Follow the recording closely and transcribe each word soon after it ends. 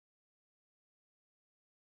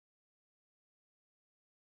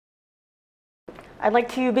I'd like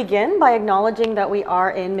to begin by acknowledging that we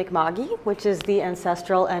are in Mi'kma'ki, which is the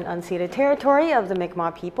ancestral and unceded territory of the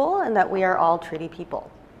Mi'kmaq people, and that we are all treaty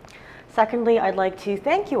people. Secondly, I'd like to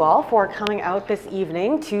thank you all for coming out this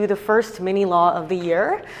evening to the first mini law of the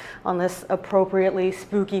year on this appropriately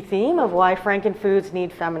spooky theme of why Frankenfoods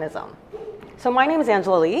need feminism. So my name is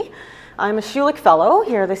Angela Lee. I'm a Schulich fellow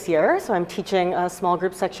here this year, so I'm teaching a small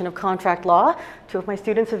group section of contract law. Two of my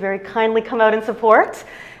students have very kindly come out in support,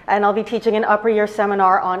 and I'll be teaching an upper year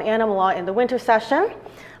seminar on animal law in the winter session.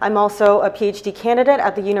 I'm also a PhD candidate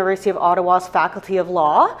at the University of Ottawa's Faculty of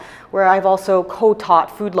Law, where I've also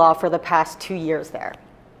co-taught food law for the past 2 years there.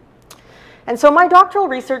 And so my doctoral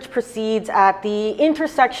research proceeds at the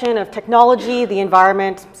intersection of technology, the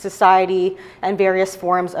environment, society, and various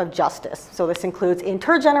forms of justice. So this includes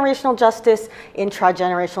intergenerational justice,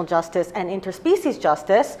 intragenerational justice, and interspecies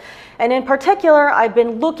justice. And in particular, I've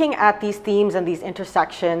been looking at these themes and these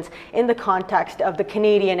intersections in the context of the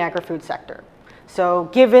Canadian agri-food sector. So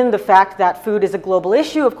given the fact that food is a global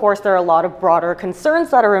issue, of course, there are a lot of broader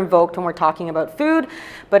concerns that are invoked when we're talking about food.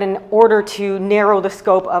 But in order to narrow the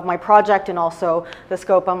scope of my project and also the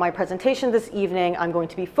scope of my presentation this evening, I'm going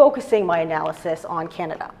to be focusing my analysis on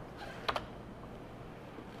Canada.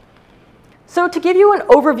 So to give you an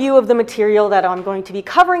overview of the material that I'm going to be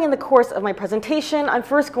covering in the course of my presentation, I'm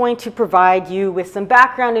first going to provide you with some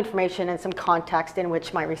background information and some context in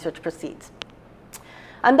which my research proceeds.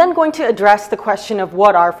 I'm then going to address the question of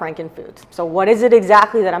what are Frankenfoods. So what is it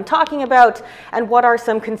exactly that I'm talking about, and what are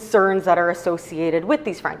some concerns that are associated with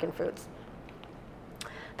these Frankenfoods?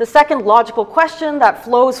 The second logical question that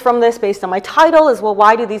flows from this based on my title is, well,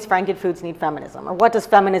 why do these Frankenfoods need feminism? Or what does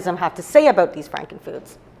feminism have to say about these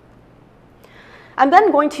Frankenfoods? I'm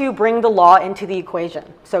then going to bring the law into the equation.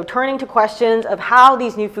 So turning to questions of how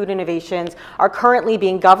these new food innovations are currently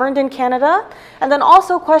being governed in Canada, and then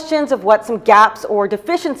also questions of what some gaps or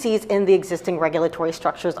deficiencies in the existing regulatory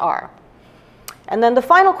structures are. And then the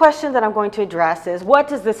final question that I'm going to address is, what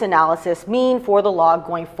does this analysis mean for the law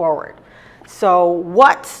going forward? So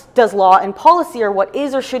what does law and policy, or what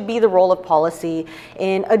is or should be the role of policy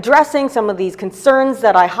in addressing some of these concerns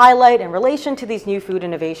that I highlight in relation to these new food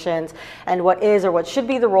innovations, and what is or what should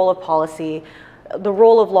be the role of policy, the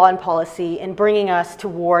role of law and policy in bringing us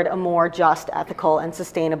toward a more just, ethical, and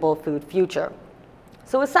sustainable food future?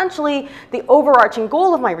 So essentially, the overarching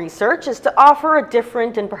goal of my research is to offer a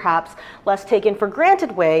different and perhaps less taken for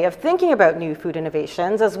granted way of thinking about new food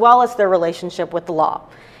innovations, as well as their relationship with the law,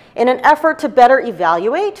 in an effort to better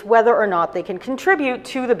evaluate whether or not they can contribute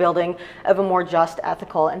to the building of a more just,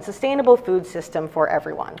 ethical, and sustainable food system for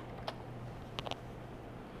everyone.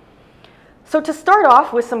 So to start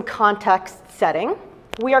off with some context setting,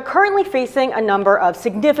 we are currently facing a number of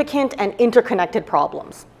significant and interconnected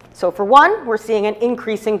problems. So for one, we're seeing an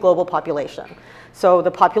increasing global population. So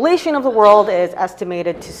the population of the world is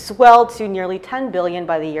estimated to swell to nearly 10 billion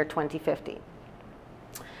by the year 2050.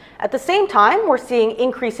 At the same time, we're seeing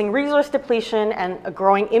increasing resource depletion and a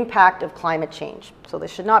growing impact of climate change. So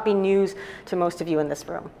this should not be news to most of you in this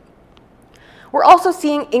room. We're also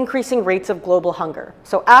seeing increasing rates of global hunger.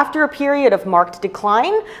 So after a period of marked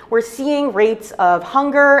decline, we're seeing rates of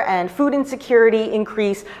hunger and food insecurity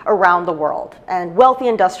increase around the world. And wealthy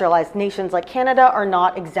industrialized nations like Canada are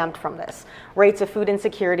not exempt from this. Rates of food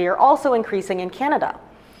insecurity are also increasing in Canada.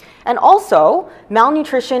 And also,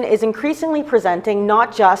 malnutrition is increasingly presenting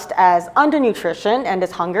not just as undernutrition and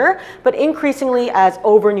as hunger, but increasingly as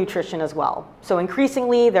overnutrition as well. So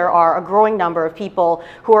increasingly, there are a growing number of people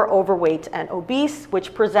who are overweight and obese,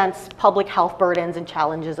 which presents public health burdens and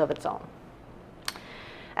challenges of its own.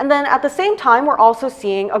 And then at the same time, we're also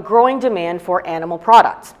seeing a growing demand for animal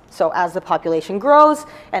products. So as the population grows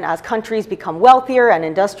and as countries become wealthier and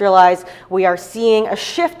industrialized, we are seeing a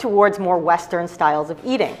shift towards more Western styles of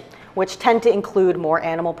eating, which tend to include more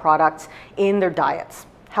animal products in their diets.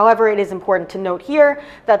 However, it is important to note here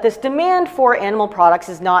that this demand for animal products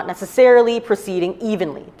is not necessarily proceeding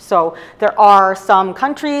evenly. So there are some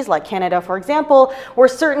countries, like Canada, for example, where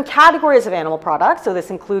certain categories of animal products, so this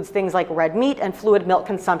includes things like red meat and fluid milk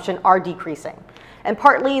consumption, are decreasing. And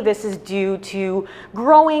partly this is due to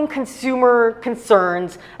growing consumer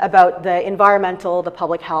concerns about the environmental, the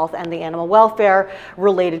public health, and the animal welfare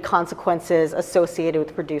related consequences associated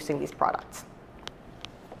with producing these products.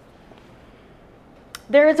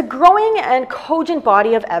 There is a growing and cogent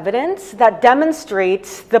body of evidence that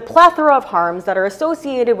demonstrates the plethora of harms that are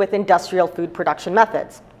associated with industrial food production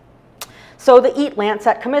methods. So the Eat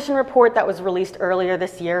Lancet Commission report that was released earlier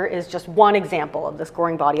this year is just one example of this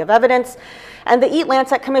growing body of evidence. And the Eat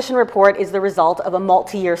Lancet Commission report is the result of a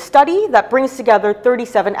multi-year study that brings together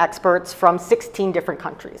 37 experts from 16 different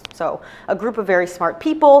countries. So a group of very smart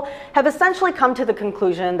people have essentially come to the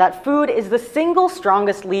conclusion that food is the single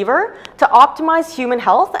strongest lever to optimize human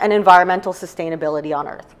health and environmental sustainability on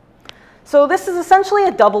Earth. So this is essentially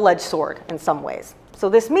a double-edged sword in some ways. So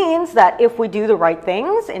this means that if we do the right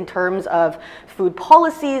things in terms of food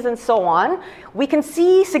policies and so on, we can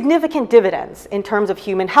see significant dividends in terms of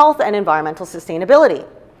human health and environmental sustainability.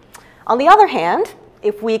 On the other hand,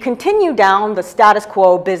 if we continue down the status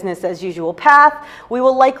quo business as usual path, we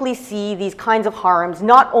will likely see these kinds of harms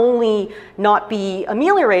not only not be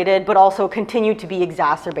ameliorated, but also continue to be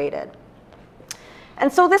exacerbated.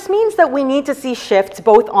 And so this means that we need to see shifts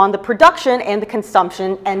both on the production and the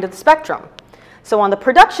consumption end of the spectrum. So on the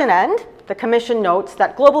production end, the Commission notes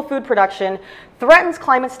that global food production threatens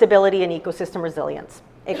climate stability and ecosystem resilience.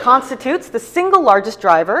 It constitutes the single largest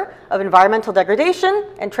driver of environmental degradation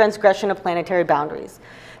and transgression of planetary boundaries.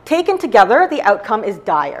 Taken together, the outcome is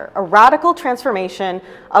dire. A radical transformation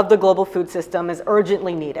of the global food system is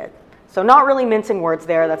urgently needed. So not really mincing words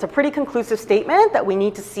there. That's a pretty conclusive statement that we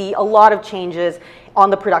need to see a lot of changes on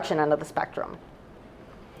the production end of the spectrum.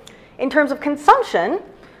 In terms of consumption,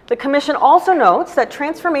 the Commission also notes that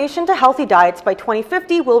transformation to healthy diets by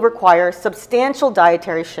 2050 will require substantial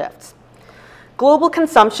dietary shifts. Global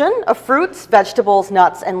consumption of fruits, vegetables,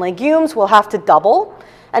 nuts, and legumes will have to double,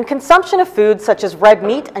 and consumption of foods such as red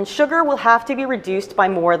meat and sugar will have to be reduced by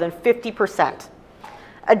more than 50%.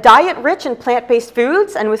 A diet rich in plant-based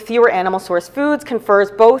foods and with fewer animal-sourced foods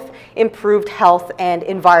confers both improved health and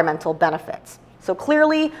environmental benefits. So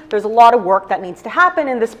clearly, there's a lot of work that needs to happen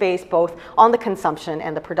in this space, both on the consumption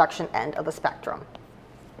and the production end of the spectrum.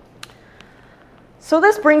 So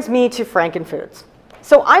this brings me to Frankenfoods.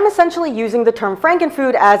 So I'm essentially using the term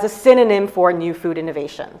Frankenfood as a synonym for new food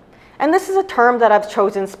innovation. And this is a term that I've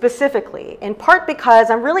chosen specifically, in part because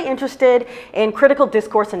I'm really interested in critical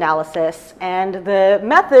discourse analysis and the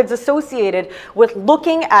methods associated with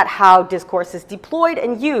looking at how discourse is deployed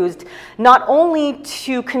and used, not only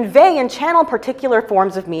to convey and channel particular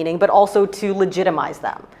forms of meaning, but also to legitimize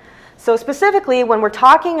them. So specifically, when we're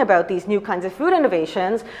talking about these new kinds of food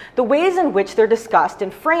innovations, the ways in which they're discussed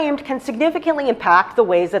and framed can significantly impact the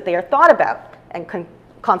ways that they are thought about, and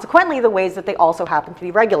consequently, the ways that they also happen to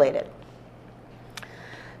be regulated.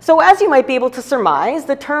 So as you might be able to surmise,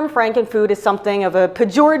 the term Frankenfood is something of a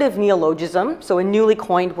pejorative neologism, so a newly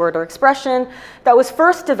coined word or expression that was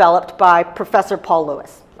first developed by Professor Paul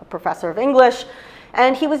Lewis, a professor of English,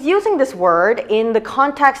 and he was using this word in the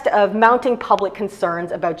context of mounting public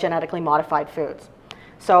concerns about genetically modified foods.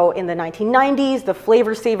 So in the 1990s, the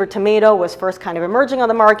flavor saver tomato was first kind of emerging on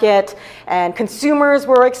the market, and consumers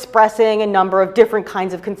were expressing a number of different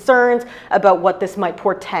kinds of concerns about what this might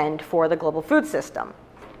portend for the global food system.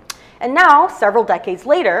 And now, several decades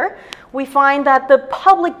later, we find that the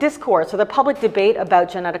public discourse or the public debate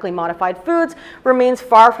about genetically modified foods remains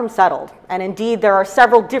far from settled. And indeed, there are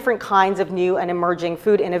several different kinds of new and emerging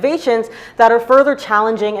food innovations that are further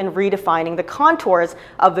challenging and redefining the contours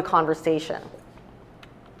of the conversation.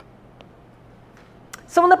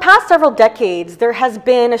 So in the past several decades, there has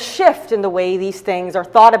been a shift in the way these things are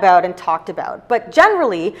thought about and talked about. But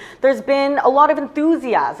generally, there's been a lot of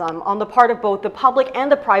enthusiasm on the part of both the public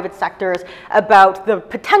and the private sectors about the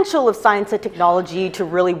potential of science and technology to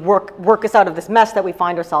really work us out of this mess that we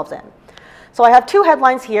find ourselves in. So I have two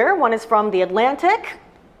headlines here. One is from The Atlantic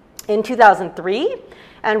in 2003,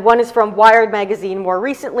 and one is from Wired magazine more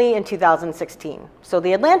recently in 2016. So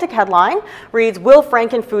the Atlantic headline reads, "Will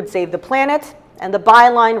Frankenfood save the planet?" And the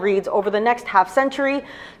byline reads, "Over the next half-century,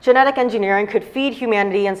 genetic engineering could feed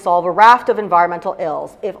humanity and solve a raft of environmental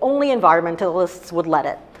ills, if only environmentalists would let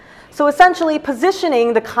it." So essentially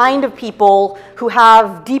positioning the kind of people who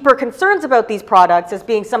have deeper concerns about these products as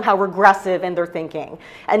being somehow regressive in their thinking,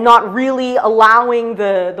 and not really allowing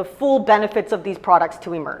the full benefits of these products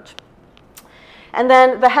to emerge. And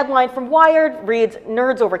then the headline from Wired reads,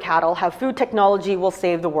 "Nerds over cattle, how food technology will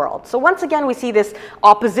save the world." So once again, we see this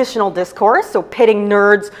oppositional discourse, so pitting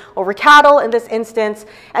nerds over cattle in this instance.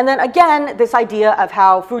 And then again, this idea of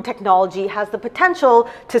how food technology has the potential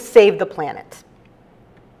to save the planet.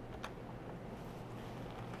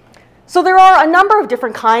 So there are a number of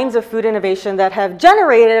different kinds of food innovation that have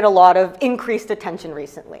generated a lot of increased attention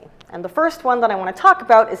recently. And the first one that I want to talk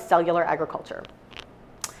about is cellular agriculture.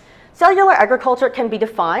 Cellular agriculture can be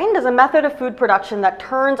defined as a method of food production that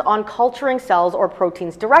turns on culturing cells or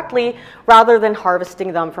proteins directly rather than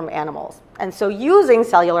harvesting them from animals. And so using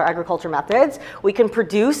cellular agriculture methods, we can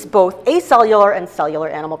produce both acellular and cellular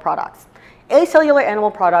animal products. Acellular animal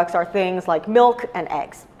products are things like milk and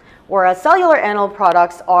eggs, whereas cellular animal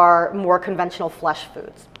products are more conventional flesh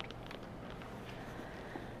foods.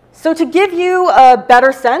 So to give you a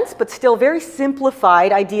better sense, but still very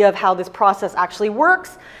simplified idea of how this process actually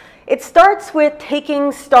works, it starts with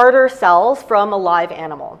taking starter cells from a live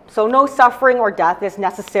animal. So no suffering or death is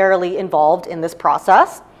necessarily involved in this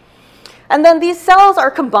process. And then these cells are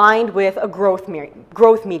combined with a growth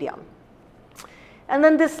medium. And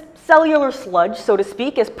then this cellular sludge, so to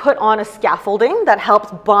speak, is put on a scaffolding that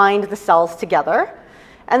helps bind the cells together.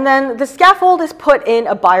 And then the scaffold is put in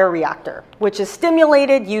a bioreactor, which is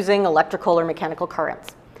stimulated using electrical or mechanical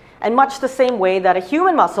currents. And much the same way that a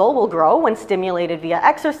human muscle will grow when stimulated via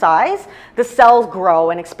exercise, the cells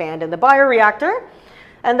grow and expand in the bioreactor.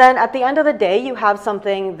 And then at the end of the day, you have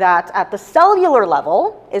something that at the cellular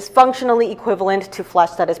level is functionally equivalent to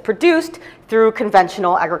flesh that is produced through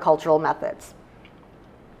conventional agricultural methods.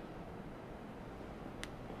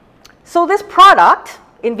 So this product,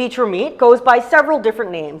 in vitro meat, goes by several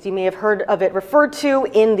different names. You may have heard of it referred to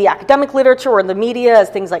in the academic literature or in the media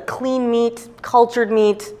as things like clean meat, cultured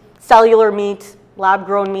meat, cellular meat,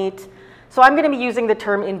 lab-grown meat. So I'm going to be using the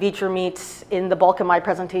term in vitro meat in the bulk of my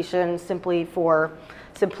presentation simply for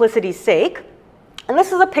simplicity's sake. And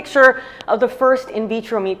this is a picture of the first in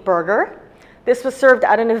vitro meat burger. This was served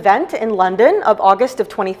at an event in London of August of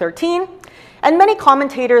 2013. And many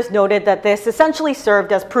commentators noted that this essentially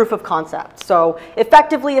served as proof of concept, so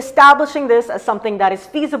effectively establishing this as something that is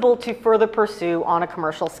feasible to further pursue on a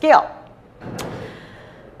commercial scale.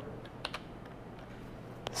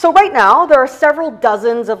 So right now, there are several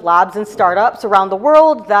dozens of labs and startups around the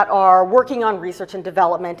world that are working on research and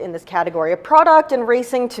development in this category of product and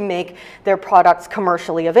racing to make their products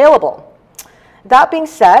commercially available. That being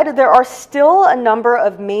said, there are still a number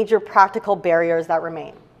of major practical barriers that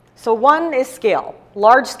remain. So one is scale.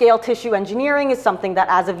 Large-scale tissue engineering is something that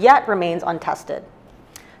as of yet remains untested.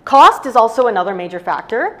 Cost is also another major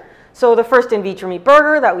factor. So the first in vitro meat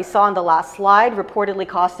burger that we saw in the last slide reportedly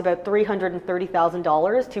cost about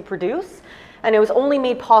 $330,000 to produce, and it was only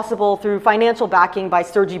made possible through financial backing by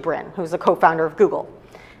Sergey Brin, who's the co-founder of Google.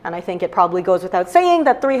 And I think it probably goes without saying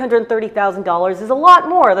that $330,000 is a lot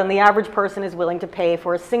more than the average person is willing to pay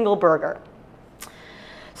for a single burger.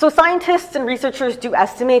 So scientists and researchers do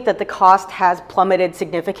estimate that the cost has plummeted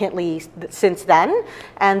significantly since then,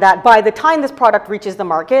 and that by the time this product reaches the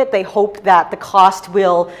market, they hope that the cost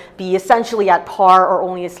will be essentially at par or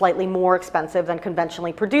only slightly more expensive than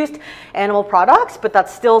conventionally produced animal products, but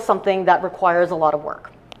that's still something that requires a lot of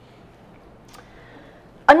work.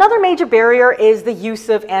 Another major barrier is the use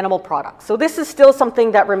of animal products. So this is still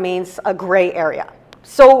something that remains a gray area.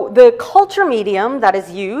 So the culture medium that is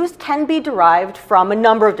used can be derived from a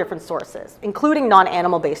number of different sources, including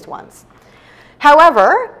non-animal based ones.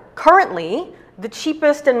 However, currently, the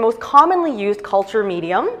cheapest and most commonly used culture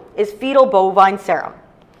medium is fetal bovine serum,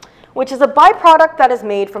 which is a byproduct that is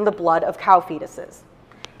made from the blood of cow fetuses.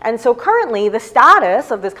 And so currently, the status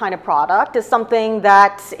of this kind of product is something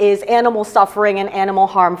that is animal suffering and animal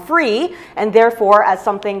harm free, and therefore as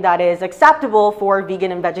something that is acceptable for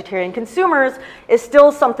vegan and vegetarian consumers is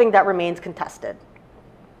still something that remains contested.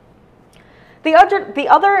 The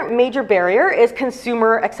other major barrier is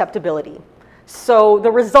consumer acceptability. So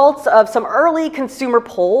the results of some early consumer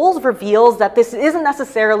polls reveals that this isn't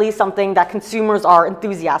necessarily something that consumers are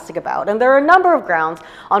enthusiastic about. And there are a number of grounds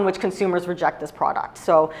on which consumers reject this product.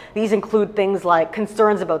 So these include things like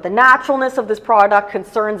concerns about the naturalness of this product,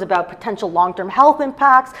 concerns about potential long-term health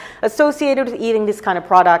impacts associated with eating this kind of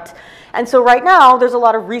product. And so right now, there's a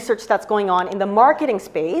lot of research that's going on in the marketing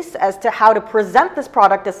space as to how to present this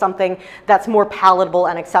product as something that's more palatable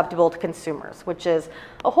and acceptable to consumers, which is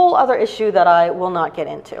a whole other issue that I will not get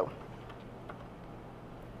into.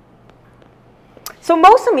 So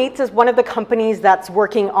Mosa Meats is one of the companies that's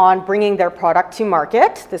working on bringing their product to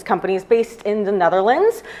market. This company is based in the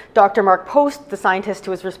Netherlands. Dr. Mark Post, the scientist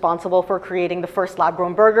who is responsible for creating the first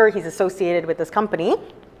lab-grown burger, he's associated with this company.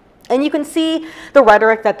 And you can see the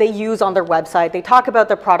rhetoric that they use on their website. They talk about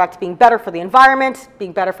their product being better for the environment,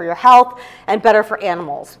 being better for your health, and better for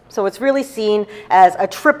animals. So it's really seen as a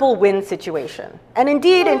triple win situation. And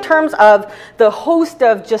indeed, in terms of the host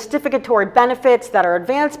of justificatory benefits that are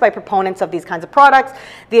advanced by proponents of these kinds of products,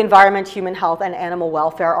 the environment, human health, and animal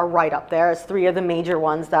welfare are right up there as three of the major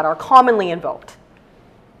ones that are commonly invoked.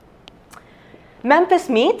 Memphis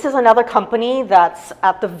Meats is another company that's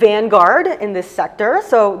at the vanguard in this sector.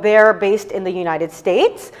 So they're based in the United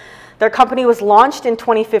States. Their company was launched in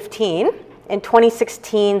 2015. In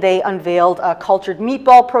 2016, they unveiled a cultured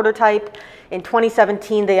meatball prototype. In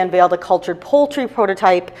 2017, they unveiled a cultured poultry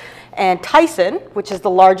prototype. And Tyson, which is the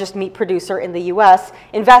largest meat producer in the US,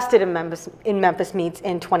 invested in Memphis Meats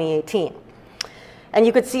in 2018. And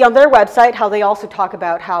you could see on their website how they also talk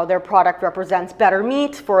about how their product represents better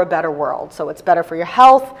meat for a better world. So it's better for your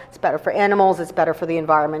health, it's better for animals, it's better for the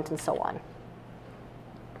environment, and so on.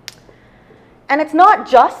 And it's not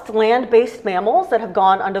just land-based mammals that have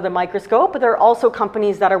gone under the microscope, but there are also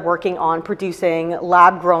companies that are working on producing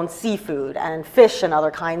lab-grown seafood and fish and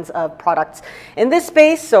other kinds of products in this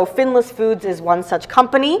space. So Finless Foods is one such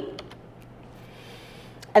company.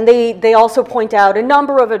 And they also point out a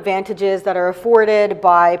number of advantages that are afforded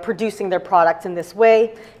by producing their products in this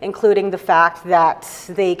way, including the fact that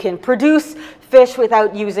they can produce fish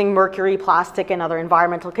without using mercury, plastic, and other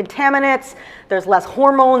environmental contaminants. There's less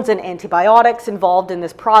hormones and antibiotics involved in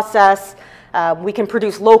this process. We can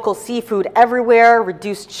produce local seafood everywhere,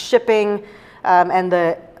 reduced shipping, and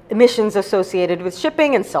the emissions associated with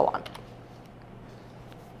shipping, and so on.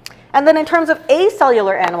 And then in terms of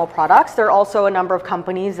acellular animal products, there are also a number of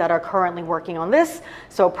companies that are currently working on this.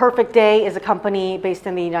 So Perfect Day is a company based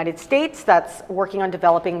in the United States that's working on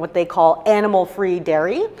developing what they call animal-free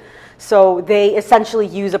dairy. So they essentially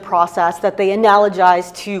use a process that they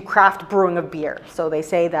analogize to craft brewing of beer. So they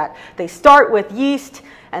say that they start with yeast,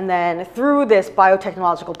 and then through this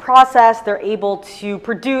biotechnological process, they're able to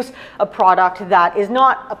produce a product that is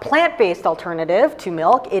not a plant-based alternative to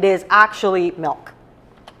milk, it is actually milk.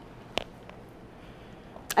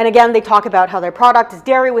 And again, they talk about how their product is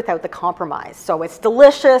dairy without the compromise. So it's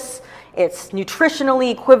delicious, it's nutritionally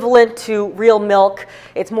equivalent to real milk,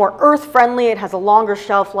 it's more earth-friendly, it has a longer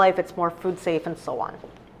shelf life, it's more food safe, and so on.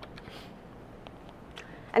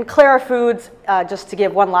 And Clara Foods, just to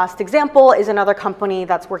give one last example, is another company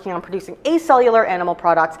that's working on producing acellular animal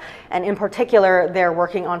products, and in particular, they're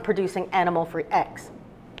working on producing animal-free eggs.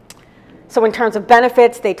 So in terms of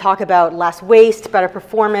benefits, they talk about less waste, better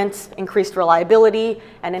performance, increased reliability,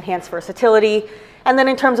 and enhanced versatility. And then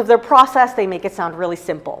in terms of their process, they make it sound really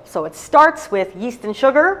simple. So it starts with yeast and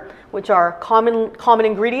sugar, which are common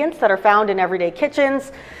ingredients that are found in everyday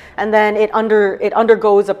kitchens. And then it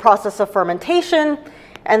undergoes a process of fermentation.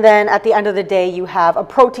 And then at the end of the day, you have a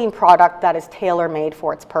protein product that is tailor-made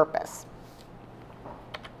for its purpose.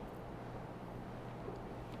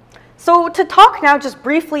 So to talk now just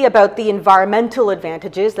briefly about the environmental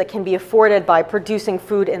advantages that can be afforded by producing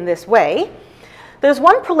food in this way, there's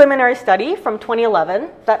one preliminary study from 2011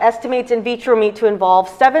 that estimates in vitro meat to involve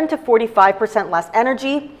 7 to 45% less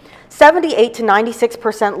energy, 78 to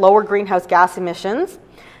 96% lower greenhouse gas emissions,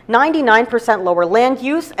 99% lower land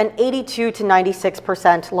use, and 82 to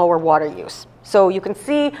 96% lower water use. So you can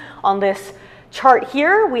see on this chart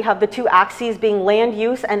here, we have the two axes being land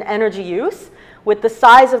use and energy use, with the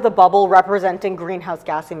size of the bubble representing greenhouse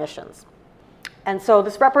gas emissions. And so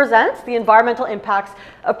this represents the environmental impacts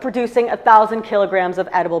of producing 1,000 kilograms of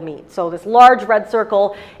edible meat. So this large red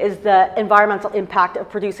circle is the environmental impact of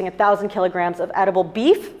producing 1,000 kilograms of edible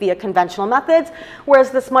beef via conventional methods, whereas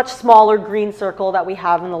this much smaller green circle that we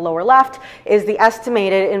have in the lower left is the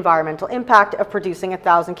estimated environmental impact of producing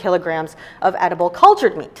 1,000 kilograms of edible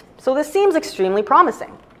cultured meat. So this seems extremely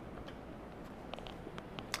promising.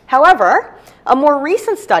 However, a more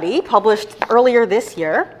recent study published earlier this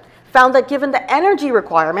year found that given the energy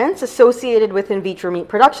requirements associated with in vitro meat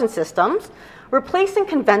production systems, replacing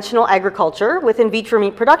conventional agriculture with in vitro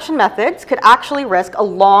meat production methods could actually risk a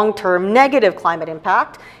long-term negative climate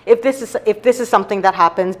impact if this is something that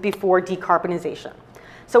happens before decarbonization.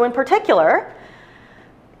 So in particular,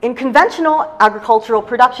 in conventional agricultural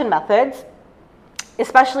production methods,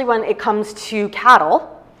 especially when it comes to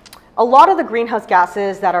cattle, a lot of the greenhouse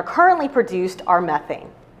gases that are currently produced are methane.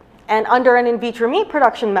 And under an in vitro meat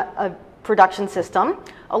production system,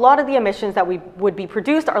 a lot of the emissions that would be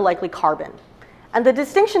produced are likely carbon. And the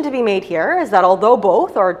distinction to be made here is that although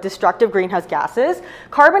both are destructive greenhouse gases,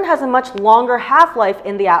 carbon has a much longer half-life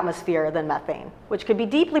in the atmosphere than methane, which could be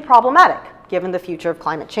deeply problematic given the future of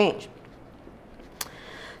climate change.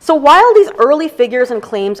 So while these early figures and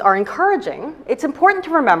claims are encouraging, it's important to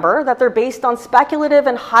remember that they're based on speculative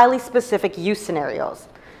and highly specific use scenarios.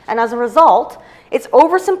 And as a result, it's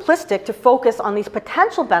oversimplistic to focus on these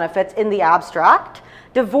potential benefits in the abstract,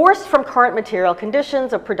 divorced from current material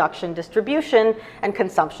conditions of production, distribution, and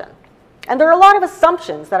consumption. And there are a lot of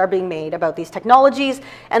assumptions that are being made about these technologies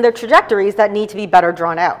and their trajectories that need to be better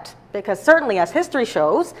drawn out. Because certainly, as history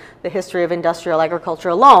shows, the history of industrial agriculture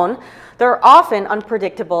alone, there are often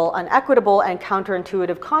unpredictable, inequitable, and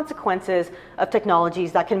counterintuitive consequences of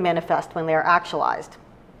technologies that can manifest when they are actualized.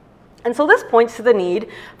 And so this points to the need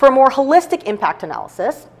for a more holistic impact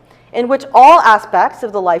analysis in which all aspects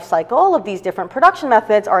of the life cycle of these different production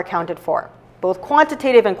methods are accounted for, both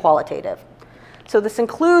quantitative and qualitative. So this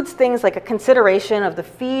includes things like a consideration of the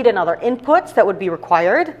feed and other inputs that would be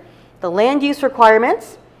required, the land use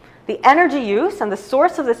requirements, the energy use and the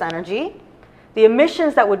source of this energy, the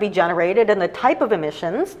emissions that would be generated and the type of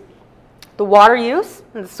emissions, the water use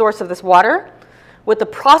and the source of this water, what the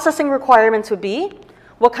processing requirements would be,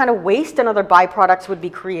 what kind of waste and other byproducts would be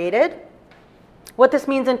created, what this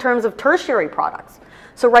means in terms of tertiary products.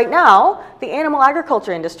 So right now, the animal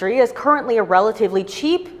agriculture industry is currently a relatively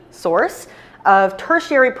cheap source of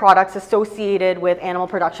tertiary products associated with animal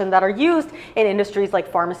production that are used in industries like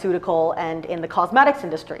pharmaceutical and in the cosmetics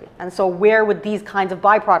industry. And so where would these kinds of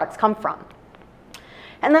byproducts come from?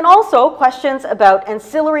 And then also questions about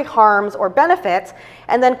ancillary harms or benefits,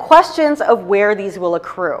 and then questions of where these will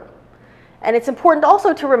accrue. And it's important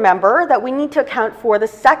also to remember that we need to account for the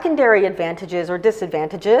secondary advantages or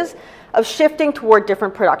disadvantages of shifting toward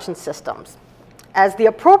different production systems, as the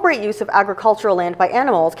appropriate use of agricultural land by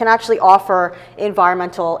animals can actually offer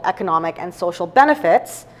environmental, economic, and social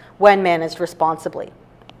benefits when managed responsibly.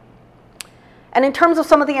 And in terms of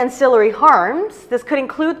some of the ancillary harms, this could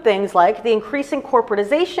include things like the increasing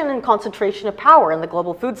corporatization and concentration of power in the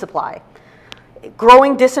global food supply,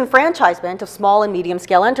 growing disenfranchisement of small and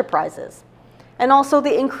medium-scale enterprises, and also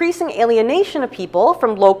the increasing alienation of people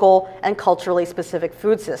from local and culturally specific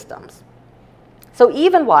food systems. So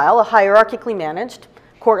even while a hierarchically managed,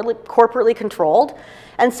 corporately controlled,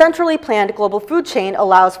 and centrally planned global food chain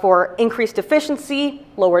allows for increased efficiency,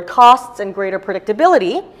 lowered costs, and greater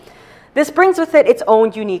predictability, this brings with it its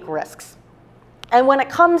own unique risks. And when it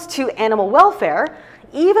comes to animal welfare,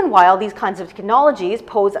 even while these kinds of technologies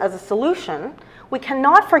pose as a solution, we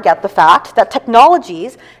cannot forget the fact that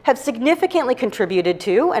technologies have significantly contributed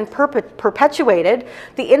to and perpetuated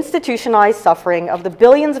the institutionalized suffering of the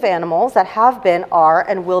billions of animals that have been, are,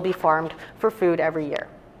 and will be farmed for food every year.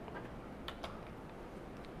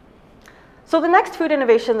 So the next food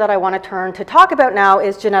innovation that I want to turn to talk about now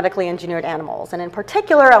is genetically engineered animals. And in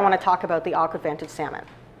particular, I want to talk about the aquadvantage salmon.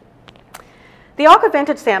 The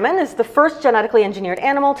aquadvantage salmon is the first genetically engineered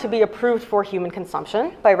animal to be approved for human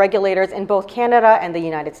consumption by regulators in both Canada and the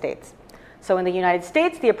United States. So in the United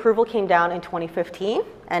States, the approval came down in 2015,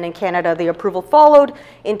 and in Canada, the approval followed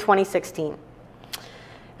in 2016.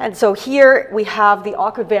 And so here we have the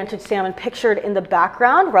aquadvantage salmon pictured in the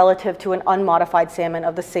background relative to an unmodified salmon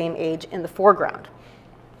of the same age in the foreground.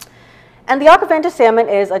 And the aquadvantage salmon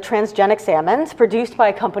is a transgenic salmon produced by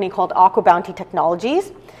a company called AquaBounty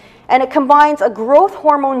Technologies. And it combines a growth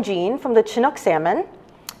hormone gene from the Chinook salmon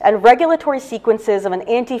and regulatory sequences of an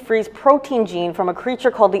antifreeze protein gene from a creature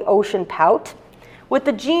called the ocean pout with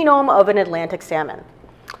the genome of an Atlantic salmon.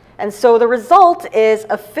 And so the result is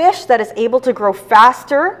a fish that is able to grow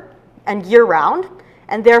faster and year-round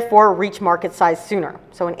and therefore reach market size sooner,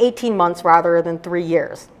 so in 18 months rather than 3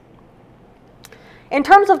 years. In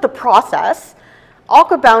terms of the process,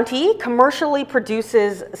 AquaBounty commercially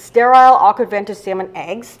produces sterile aquadvantage salmon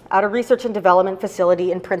eggs at a research and development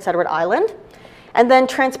facility in Prince Edward Island, and then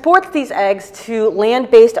transports these eggs to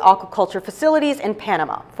land-based aquaculture facilities in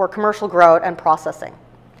Panama for commercial growth and processing.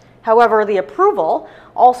 However, the approval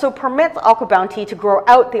also permits AquaBounty to grow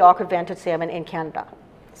out the aquadvantage salmon in Canada.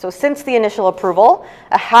 So since the initial approval,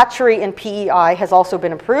 a hatchery in PEI has also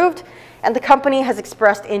been approved, and the company has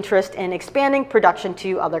expressed interest in expanding production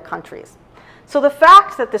to other countries. So the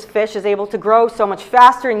fact that this fish is able to grow so much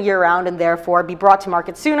faster and year-round and therefore be brought to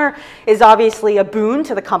market sooner is obviously a boon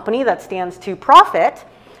to the company that stands to profit,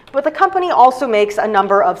 but the company also makes a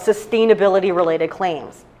number of sustainability-related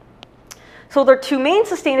claims. So their two main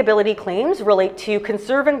sustainability claims relate to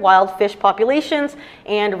conserving wild fish populations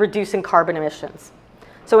and reducing carbon emissions.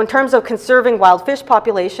 So in terms of conserving wild fish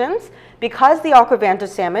populations, because the aquadvantage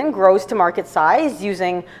salmon grows to market size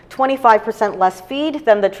using 25% less feed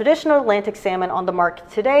than the traditional Atlantic salmon on the market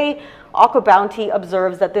today, AquaBounty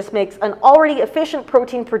observes that this makes an already efficient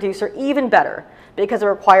protein producer even better because it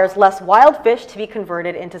requires less wild fish to be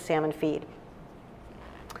converted into salmon feed.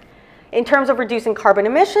 In terms of reducing carbon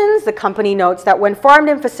emissions, the company notes that when farmed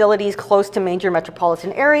in facilities close to major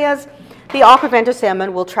metropolitan areas, the aquadvantage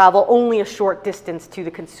salmon will travel only a short distance to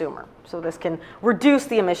the consumer. So this can reduce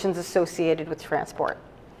the emissions associated with transport.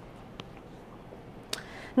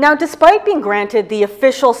 Now, despite being granted the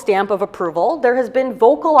official stamp of approval, there has been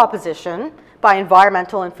vocal opposition by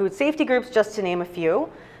environmental and food safety groups, just to name a few,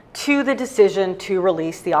 to the decision to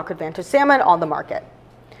release the aqua-advantaged salmon on the market.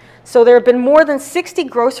 So there have been more than 60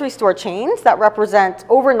 grocery store chains that represent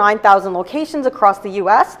over 9,000 locations across the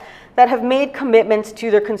US that have made commitments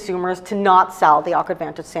to their consumers to not sell the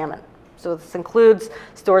aqua-advantaged salmon. So this includes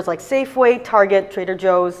stores like Safeway, Target, Trader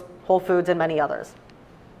Joe's, Whole Foods, and many others.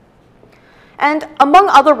 And among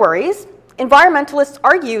other worries, environmentalists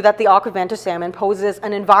argue that the aqua-advantaged salmon poses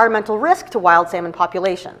an environmental risk to wild salmon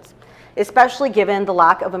populations, especially given the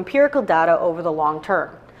lack of empirical data over the long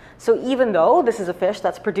term. So even though this is a fish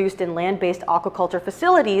that's produced in land-based aquaculture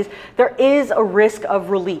facilities, there is a risk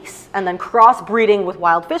of release and then cross-breeding with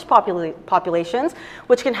wild fish populations,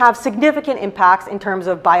 which can have significant impacts in terms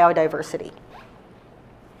of biodiversity.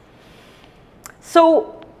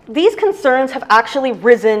 So these concerns have actually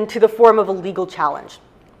risen to the form of a legal challenge.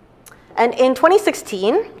 And in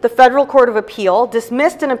 2016, the Federal Court of Appeal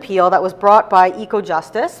dismissed an appeal that was brought by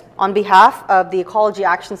EcoJustice on behalf of the Ecology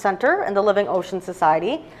Action Centre and the Living Ocean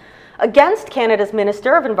Society against Canada's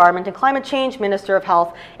Minister of Environment and Climate Change, Minister of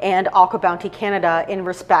Health, and Aqua Bounty Canada in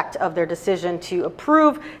respect of their decision to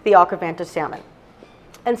approve the aqua-advantaged salmon.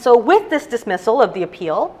 And so with this dismissal of the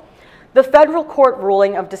appeal, the federal court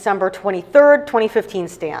ruling of December 23rd, 2015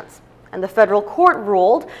 stands. And the federal court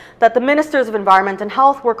ruled that the Ministers of Environment and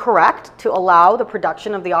Health were correct to allow the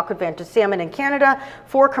production of the aqua-advantaged salmon in Canada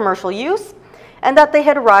for commercial use, and that they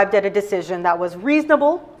had arrived at a decision that was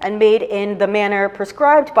reasonable and made in the manner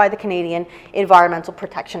prescribed by the Canadian Environmental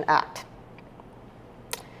Protection Act.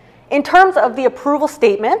 In terms of the approval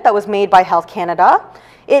statement that was made by Health Canada,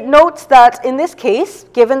 it notes that in this case,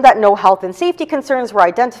 given that no health and safety concerns were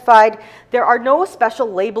identified, there are no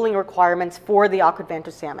special labeling requirements for the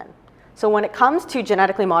aqua-advantaged salmon. So when it comes to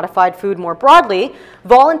genetically modified food more broadly,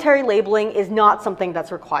 voluntary labeling is not something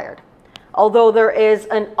that's required. Although there is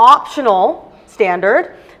an optional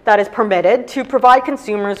standard that is permitted to provide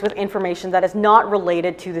consumers with information that is not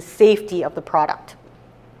related to the safety of the product.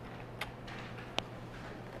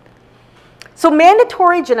 So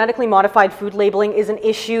mandatory genetically modified food labeling is an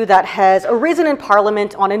issue that has arisen in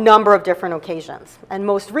Parliament on a number of different occasions. And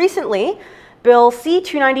most recently, Bill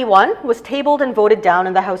C-291 was tabled and voted down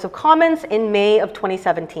in the House of Commons in May of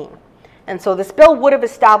 2017. And so this bill would have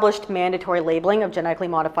established mandatory labeling of genetically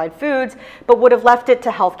modified foods, but would have left it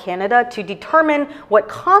to Health Canada to determine what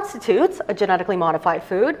constitutes a genetically modified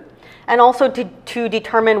food, and also to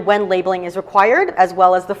determine when labeling is required, as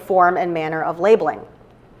well as the form and manner of labeling.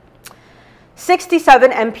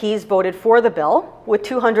 67 MPs voted for the bill, with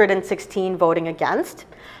 216 voting against.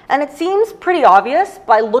 And it seems pretty obvious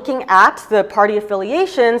by looking at the party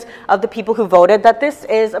affiliations of the people who voted that this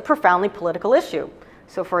is a profoundly political issue.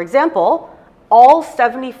 So for example, all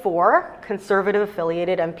 74 conservative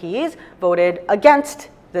affiliated MPs voted against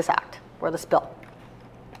this act or this bill.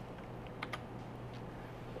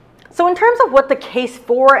 So in terms of what the case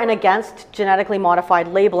for and against genetically modified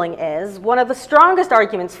labeling is, one of the strongest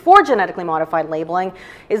arguments for genetically modified labeling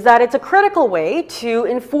is that it's a critical way to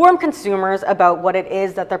inform consumers about what it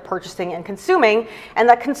is that they're purchasing and consuming, and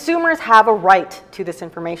that consumers have a right to this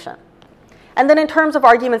information. And then in terms of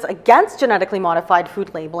arguments against genetically modified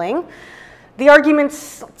food labeling, the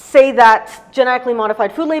arguments say that genetically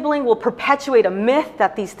modified food labeling will perpetuate a myth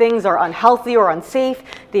that these things are unhealthy or unsafe.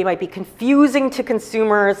 They might be confusing to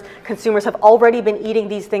consumers. Consumers have already been eating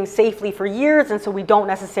these things safely for years, and so we don't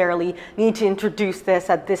necessarily need to introduce this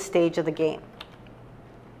at this stage of the game.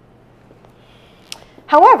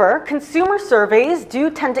 However, consumer surveys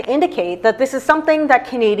do tend to indicate that this is something that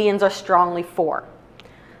Canadians are strongly for.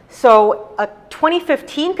 So a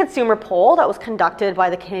 2015 consumer poll that was conducted by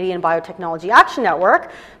the Canadian Biotechnology Action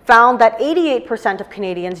Network found that 88% of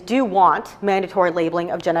Canadians do want mandatory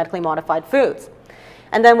labeling of genetically modified foods.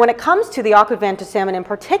 And then when it comes to the aqua-advantaged salmon in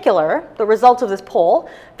particular, the results of this poll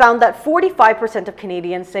found that 45% of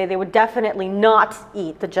Canadians say they would definitely not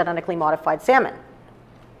eat the genetically modified salmon.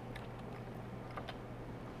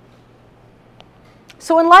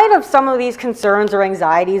 So in light of some of these concerns or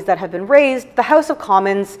anxieties that have been raised, the House of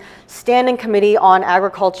Commons Standing Committee on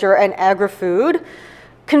Agriculture and Agri-Food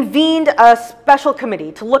convened a special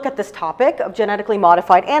committee to look at this topic of genetically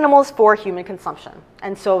modified animals for human consumption.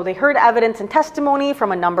 And so they heard evidence and testimony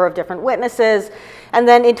from a number of different witnesses, and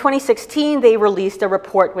then in 2016 they released a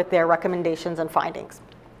report with their recommendations and findings.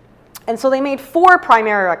 And so they made 4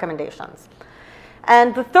 primary recommendations.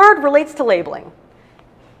 And the third relates to labeling.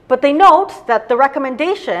 But they note that the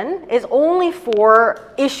recommendation is only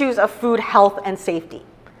for issues of food health and safety.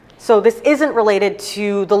 So this isn't related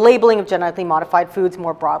to the labeling of genetically modified foods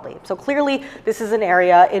more broadly. So clearly, this is an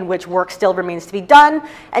area in which work still remains to be done.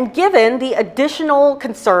 And given the additional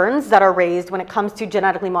concerns that are raised when it comes to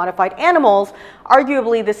genetically modified animals,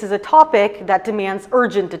 arguably this is a topic that demands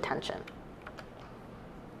urgent attention.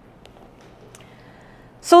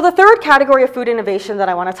 So the third category of food innovation that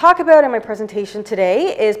I want to talk about in my presentation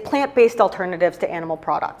today is plant-based alternatives to animal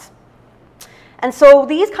products. And so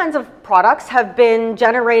these kinds of products have been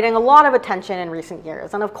generating a lot of attention in recent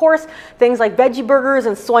years. And of course, things like veggie burgers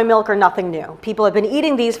and soy milk are nothing new. People have been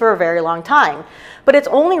eating these for a very long time. But it's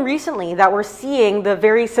only recently that we're seeing the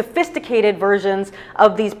very sophisticated versions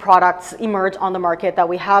of these products emerge on the market that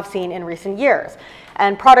we have seen in recent years.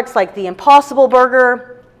 And products like the Impossible Burger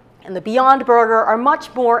and the Beyond Burger are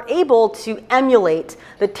much more able to emulate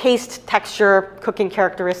the taste, texture, cooking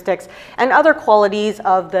characteristics, and other qualities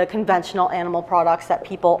of the conventional animal products that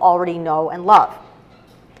people already know and love.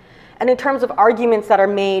 And in terms of arguments that are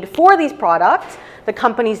made for these products, the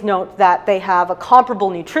companies note that they have a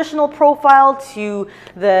comparable nutritional profile to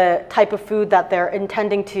the type of food that they're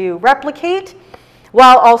intending to replicate,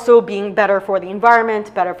 while also being better for the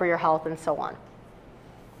environment, better for your health, and so on.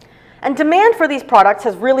 And demand for these products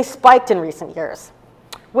has really spiked in recent years,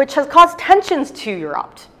 which has caused tensions to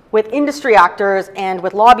Europe with industry actors and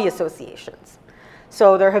with lobby associations.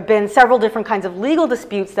 So there have been several different kinds of legal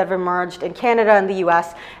disputes that have emerged in Canada and the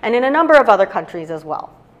US and in a number of other countries as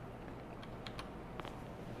well.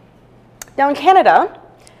 Now in Canada,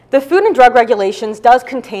 the Food and Drug Regulations does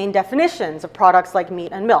contain definitions of products like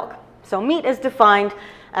meat and milk. So meat is defined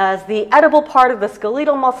as the edible part of the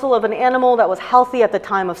skeletal muscle of an animal that was healthy at the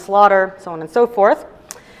time of slaughter, so on and so forth.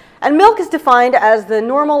 And milk is defined as the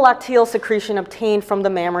normal lacteal secretion obtained from the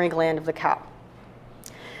mammary gland of the cow.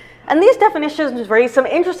 And these definitions raise some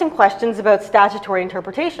interesting questions about statutory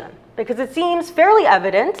interpretation, because it seems fairly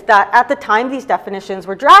evident that at the time these definitions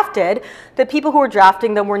were drafted, the people who were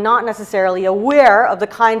drafting them were not necessarily aware of the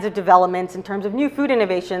kinds of developments in terms of new food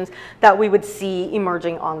innovations that we would see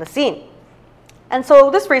emerging on the scene. And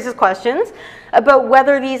so this raises questions about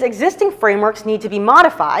whether these existing frameworks need to be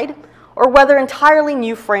modified or whether entirely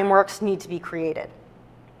new frameworks need to be created.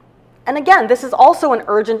 And again, this is also an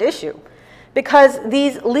urgent issue because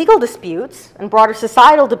these legal disputes and broader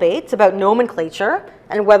societal debates about nomenclature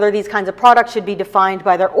and whether these kinds of products should be defined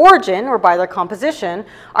by their origin or by their composition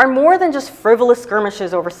are more than just frivolous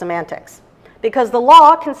skirmishes over semantics, because the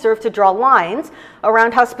law can serve to draw lines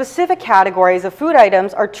around how specific categories of food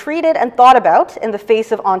items are treated and thought about in the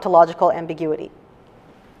face of ontological ambiguity.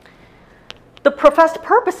 The professed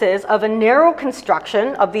purposes of a narrow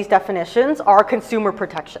construction of these definitions are consumer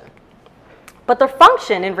protection. But their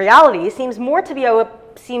function in reality seems more to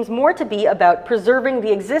be about preserving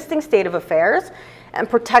the existing state of affairs and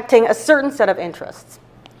protecting a certain set of interests.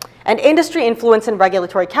 And industry influence and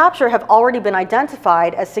regulatory capture have already been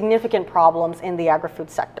identified as significant problems in the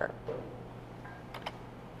agri-food sector.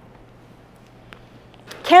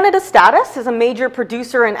 Canada's status as a major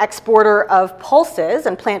producer and exporter of pulses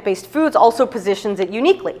and plant-based foods also positions it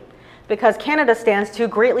uniquely, because Canada stands to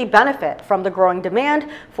greatly benefit from the growing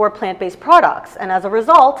demand for plant-based products. And as a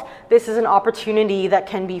result, this is an opportunity that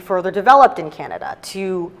can be further developed in Canada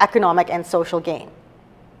to economic and social gain.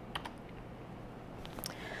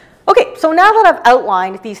 Okay, so now that I've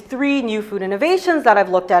outlined these three new food innovations that I've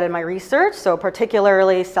looked at in my research, so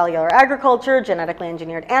particularly cellular agriculture, genetically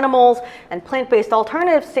engineered animals, and plant-based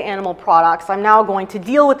alternatives to animal products, I'm now going to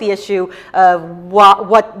deal with the issue of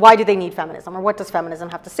why do they need feminism, or what does feminism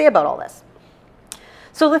have to say about all this?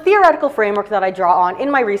 So the theoretical framework that I draw on in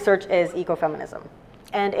my research is ecofeminism.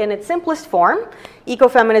 And in its simplest form,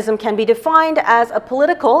 ecofeminism can be defined as a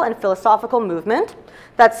political and philosophical movement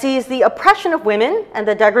that sees the oppression of women and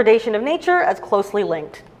the degradation of nature as closely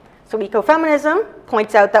linked. So ecofeminism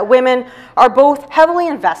points out that women are both heavily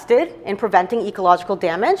invested in preventing ecological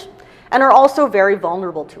damage and are also very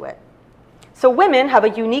vulnerable to it. So women have a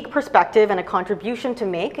unique perspective and a contribution to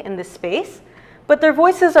make in this space, but their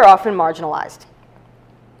voices are often marginalized.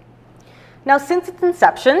 Now, since its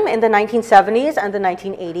inception in the 1970s and the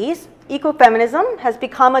 1980s, ecofeminism has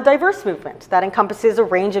become a diverse movement that encompasses a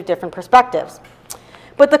range of different perspectives.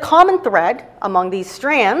 But the common thread among these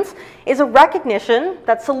strands is a recognition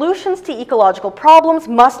that solutions to ecological problems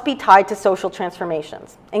must be tied to social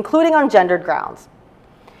transformations, including on gendered grounds.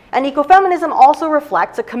 And ecofeminism also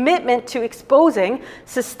reflects a commitment to exposing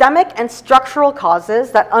systemic and structural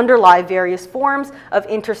causes that underlie various forms of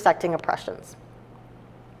intersecting oppressions.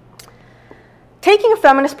 Taking a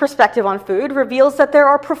feminist perspective on food reveals that there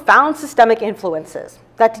are profound systemic influences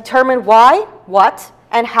that determine why, what,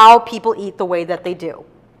 and how people eat the way that they do.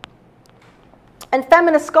 And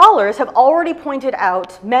feminist scholars have already pointed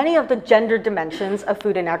out many of the gender dimensions of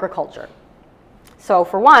food and agriculture. So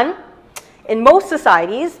for one, in most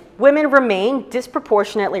societies, women remain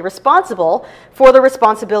disproportionately responsible for the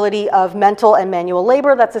responsibility of mental and manual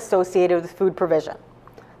labor that's associated with food provision.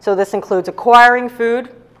 So this includes acquiring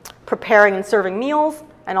food, preparing and serving meals,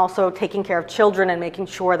 and also taking care of children and making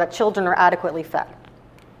sure that children are adequately fed.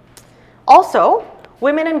 Also,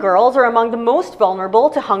 women and girls are among the most vulnerable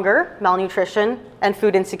to hunger, malnutrition, and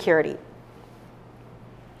food insecurity.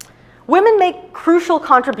 Women make crucial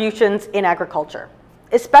contributions in agriculture,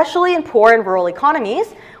 especially in poor and rural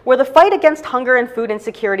economies, where the fight against hunger and food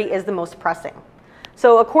insecurity is the most pressing.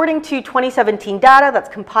 So according to 2017 data that's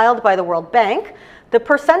compiled by the World Bank, the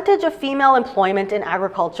percentage of female employment in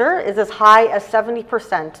agriculture is as high as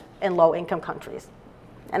 70% in low-income countries.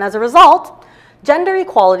 And as a result, gender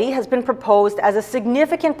equality has been proposed as a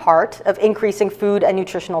significant part of increasing food and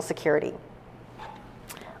nutritional security.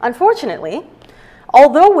 Unfortunately,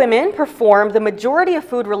 although women perform the majority of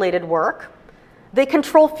food-related work, they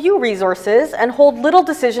control few resources and hold little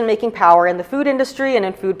decision-making power in the food industry and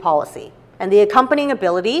in food policy, and the accompanying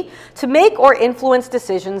ability to make or influence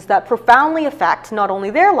decisions that profoundly affect not only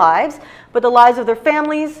their lives, but the lives of their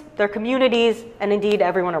families, their communities, and indeed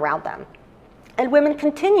everyone around them. And women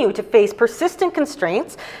continue to face persistent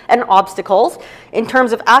constraints and obstacles in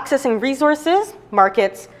terms of accessing resources,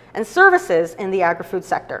 markets, and services in the agri-food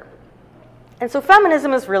sector. And so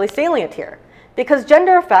feminism is really salient here, because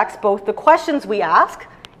gender affects both the questions we ask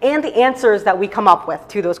and the answers that we come up with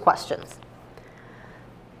to those questions.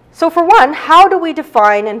 So for one, how do we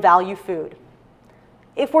define and value food?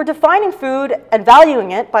 If we're defining food and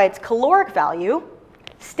valuing it by its caloric value,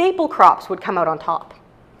 staple crops would come out on top,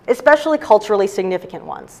 especially culturally significant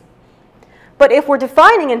ones. But if we're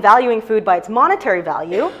defining and valuing food by its monetary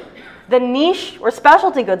value, then niche or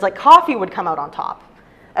specialty goods like coffee would come out on top,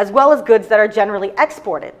 as well as goods that are generally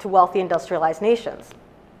exported to wealthy industrialized nations.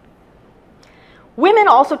 Women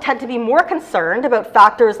also tend to be more concerned about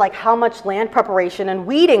factors like how much land preparation and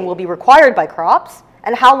weeding will be required by crops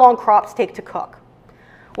and how long crops take to cook,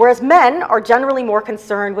 whereas men are generally more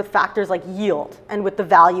concerned with factors like yield and with the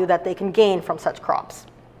value that they can gain from such crops.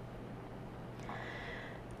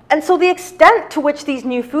 And so the extent to which these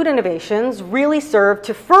new food innovations really serve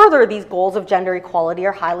to further these goals of gender equality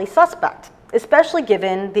are highly suspect, especially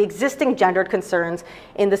given the existing gendered concerns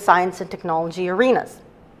in the science and technology arenas.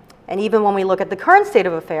 And even when we look at the current state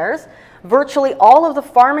of affairs, virtually all of the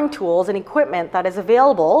farming tools and equipment that is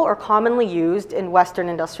available or commonly used in Western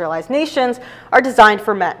industrialized nations are designed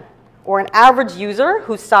for men, or an average user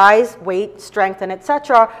whose size, weight, strength, and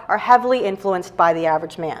etc. are heavily influenced by the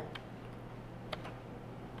average man.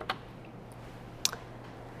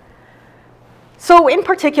 So in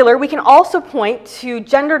particular, we can also point to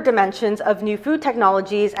gender dimensions of new food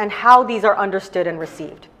technologies and how these are understood and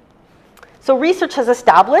received. So research has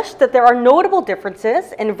established that there are notable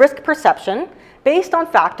differences in risk perception based on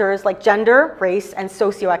factors like gender, race, and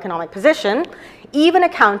socioeconomic position, even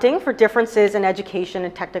accounting for differences in education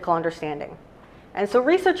and technical understanding. And so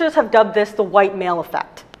researchers have dubbed this the white male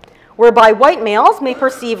effect, whereby white males may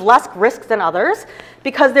perceive less risk than others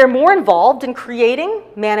because they're more involved in creating,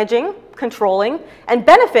 managing, controlling, and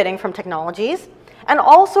benefiting from technologies, and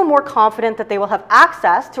also more confident that they will have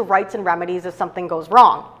access to rights and remedies if something goes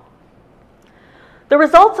wrong. The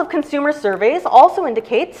results of consumer surveys also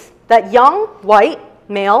indicates that young, white,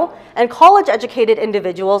 male, and college-educated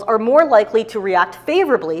individuals are more likely to react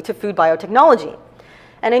favorably to food biotechnology.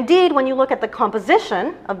 And indeed, when you look at the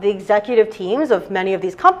composition of the executive teams of many of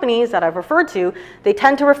these companies that I've referred to, they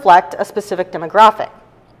tend to reflect a specific demographic.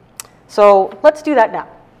 So let's do that now.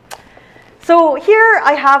 So here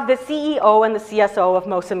I have the CEO and the CSO of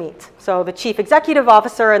Mosa Meats, so the Chief Executive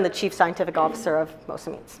Officer and the Chief Scientific Officer of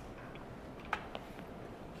Mosa Meats.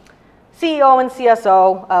 CEO and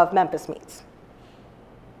CSO of Memphis Meats.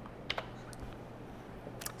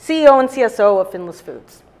 CEO and CSO of Finless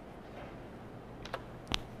Foods.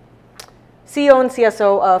 CEO and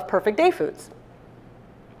CSO of Perfect Day Foods.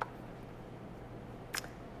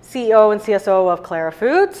 CEO and CSO of Clara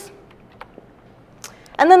Foods.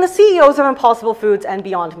 And then the CEOs of Impossible Foods and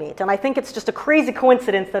Beyond Meat. And I think it's just a crazy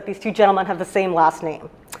coincidence that these two gentlemen have the same last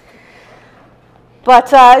name. But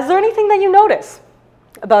is there anything that you notice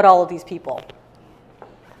about all of these people?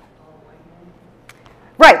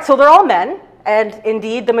 Right, so they're all men, and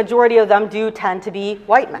indeed the majority of them do tend to be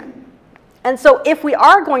white men. And so if we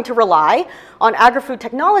are going to rely on agri-food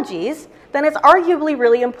technologies, then it's arguably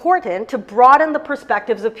really important to broaden the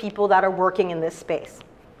perspectives of people that are working in this space.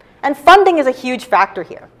 And funding is a huge factor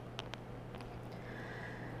here.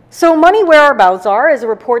 So Money Where Our Mouths Are is a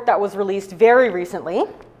report that was released very recently,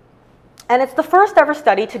 and it's the first ever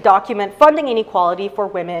study to document funding inequality for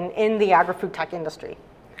women in the agri-food tech industry.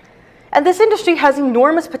 And this industry has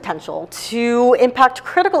enormous potential to impact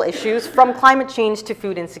critical issues from climate change to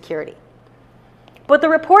food insecurity. But the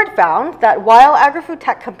report found that while agri-food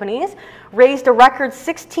tech companies raised a record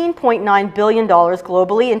 $16.9 billion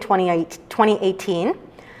globally in 2018,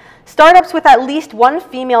 startups with at least one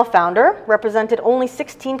female founder represented only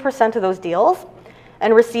 16% of those deals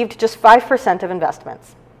and received just 5% of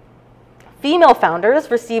investments. Female founders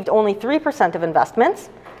received only 3% of investments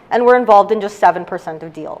and were involved in just 7%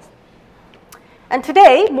 of deals. And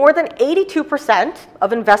today, more than 82%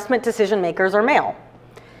 of investment decision makers are male.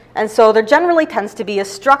 And so there generally tends to be a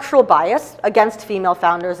structural bias against female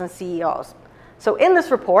founders and CEOs. So in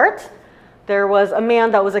this report, there was a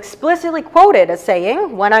man that was explicitly quoted as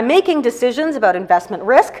saying, "When I'm making decisions about investment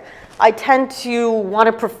risk, I tend to want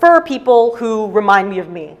to prefer people who remind me of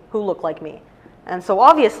me, who look like me." And so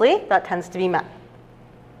obviously, that tends to be men.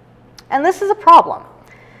 And this is a problem.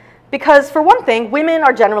 Because for one thing, women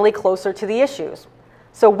are generally closer to the issues.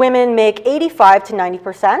 So women make 85 to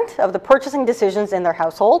 90% of the purchasing decisions in their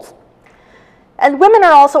households. And women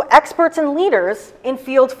are also experts and leaders in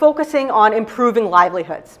fields focusing on improving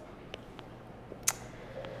livelihoods.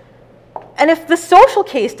 And if the social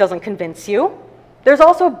case doesn't convince you, there's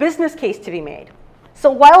also a business case to be made. So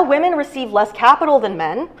while women receive less capital than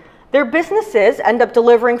men, their businesses end up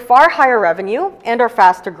delivering far higher revenue and are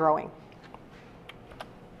faster growing.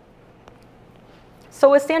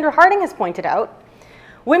 So as Sandra Harding has pointed out,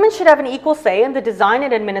 women should have an equal say in the design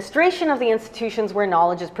and administration of the institutions where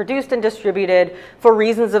knowledge is produced and distributed for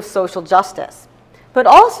reasons of social justice. But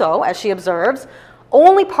also, as she observes,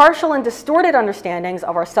 only partial and distorted understandings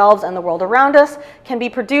of ourselves and the world around us can be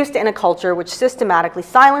produced in a culture which systematically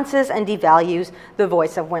silences and devalues the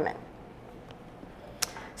voice of women.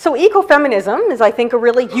 So ecofeminism is, I think, a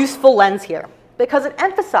really useful lens here because it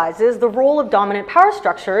emphasizes the role of dominant power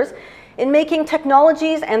structures in making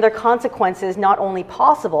technologies and their consequences not only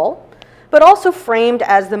possible, but also framed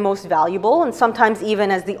as the most valuable and sometimes even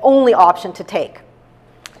as the only option to take.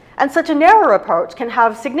 And such a narrow approach can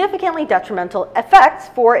have significantly detrimental effects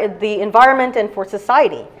for the environment and for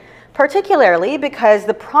society, particularly because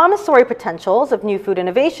the promissory potentials of new food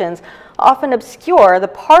innovations often obscure the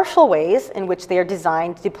partial ways in which they are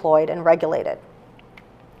designed, deployed, and regulated.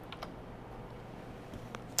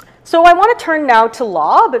 So I want to turn now to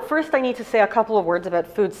law, but first I need to say a couple of words about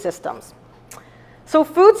food systems. So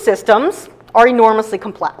food systems are enormously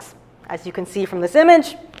complex, as you can see from this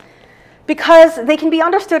image, because they can be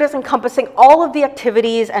understood as encompassing all of the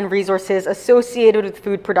activities and resources associated with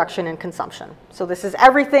food production and consumption. So this is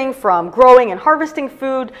everything from growing and harvesting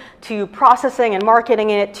food to processing and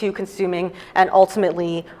marketing it to consuming and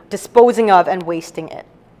ultimately disposing of and wasting it.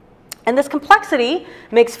 And this complexity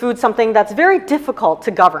makes food something that's very difficult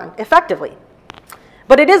to govern effectively.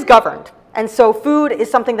 But it is governed. And so food is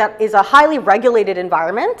something that is a highly regulated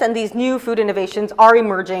environment, and these new food innovations are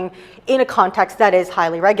emerging in a context that is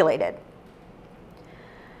highly regulated.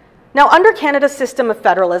 Now, under Canada's system of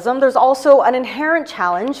federalism, there's also an inherent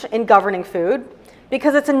challenge in governing food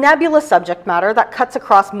because it's a nebulous subject matter that cuts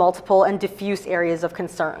across multiple and diffuse areas of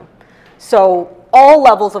concern. So all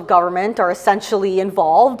levels of government are essentially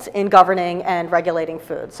involved in governing and regulating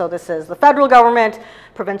food. So this is the federal government,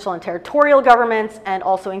 provincial and territorial governments, and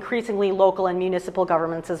also increasingly local and municipal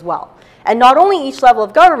governments as well. And not only each level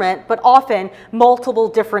of government, but often multiple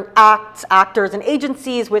different acts, actors, and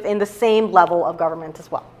agencies within the same level of government as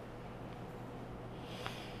well.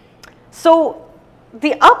 So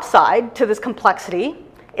the upside to this complexity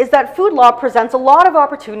is that food law presents a lot of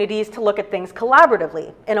opportunities to look at things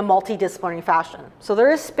collaboratively in a multidisciplinary fashion. So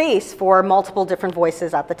there is space for multiple different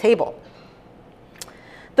voices at the table.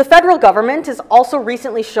 The federal government has also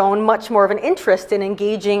recently shown much more of an interest in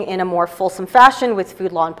engaging in a more fulsome fashion with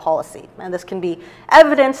food law and policy. And this can be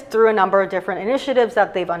evidenced through a number of different initiatives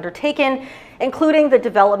that they've undertaken, including the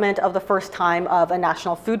development of the first time of a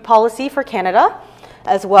national food policy for Canada,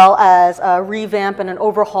 as well as a revamp and an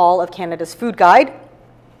overhaul of Canada's food guide.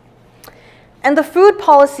 And the food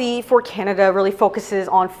policy for Canada really focuses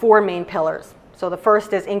on four main pillars. So the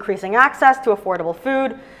first is increasing access to affordable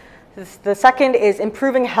food. The second is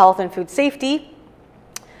improving health and food safety.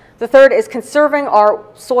 The third is conserving our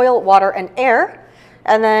soil, water, and air.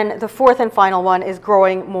 And then the fourth and final one is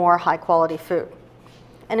growing more high-quality food.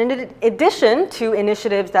 And in addition to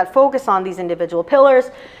initiatives that focus on these individual pillars,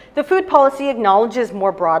 the food policy acknowledges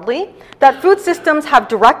more broadly that food systems have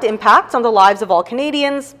direct impacts on the lives of all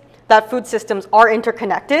Canadians, that food systems are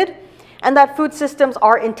interconnected, and that food systems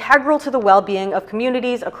are integral to the well-being of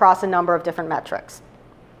communities across a number of different metrics.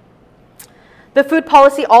 The food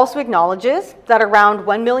policy also acknowledges that around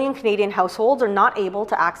 1 million Canadian households are not able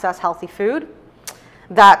to access healthy food,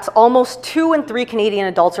 that almost 2 in 3 Canadian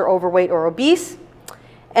adults are overweight or obese,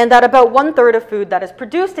 and that about 1/3 of food that is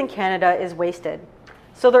produced in Canada is wasted.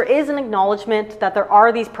 So there is an acknowledgement that there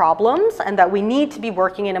are these problems and that we need to be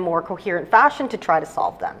working in a more coherent fashion to try to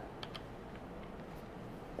solve them.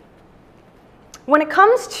 When it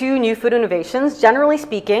comes to new food innovations, generally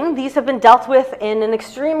speaking, these have been dealt with in an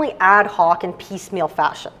extremely ad hoc and piecemeal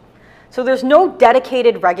fashion. So there's no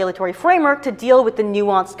dedicated regulatory framework to deal with the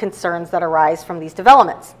nuanced concerns that arise from these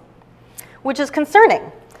developments, which is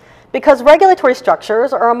concerning because regulatory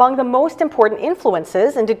structures are among the most important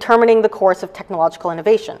influences in determining the course of technological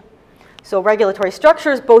innovation. So regulatory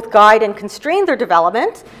structures both guide and constrain their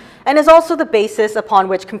development, and is also the basis upon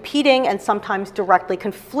which competing and sometimes directly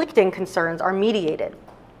conflicting concerns are mediated.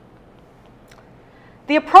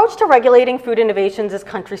 The approach to regulating food innovations is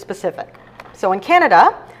country-specific. So in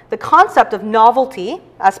Canada, the concept of novelty,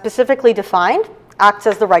 as specifically defined, acts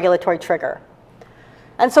as the regulatory trigger.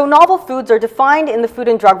 And so novel foods are defined in the Food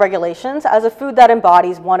and Drug Regulations as a food that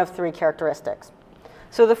embodies one of 3 characteristics.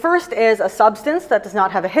 So the first is a substance that does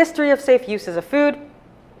not have a history of safe use as a food.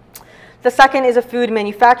 The second is a food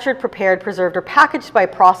manufactured, prepared, preserved, or packaged by a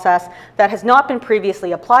process that has not been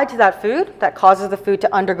previously applied to that food that causes the food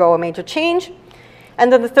to undergo a major change.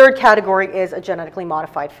 And then the third category is a genetically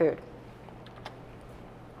modified food.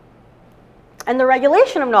 And the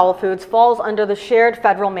regulation of novel foods falls under the shared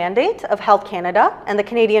federal mandate of Health Canada and the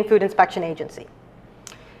Canadian Food Inspection Agency.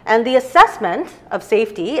 And the assessment of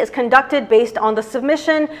safety is conducted based on the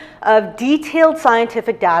submission of detailed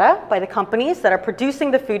scientific data by the companies that are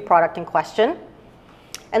producing the food product in question.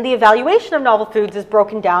 And the evaluation of novel foods is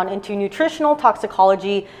broken down into nutritional,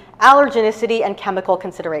 toxicology, allergenicity, and chemical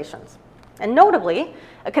considerations. And notably,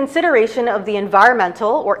 a consideration of the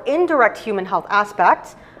environmental or indirect human health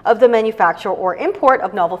aspects of the manufacture or import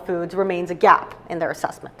of novel foods remains a gap in their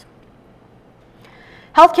assessment.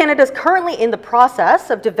 Health Canada is currently in the process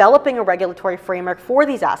of developing a regulatory framework for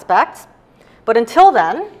these aspects, but until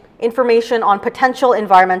then, information on potential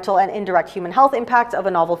environmental and indirect human health impacts of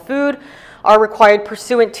a novel food are required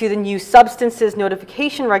pursuant to the new substances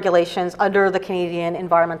notification regulations under the Canadian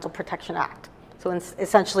Environmental Protection Act. So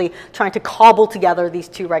essentially trying to cobble together these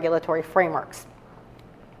 2 regulatory frameworks.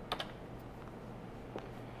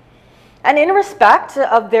 And in respect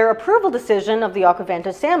of their approval decision of the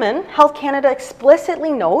Aquavantage salmon, Health Canada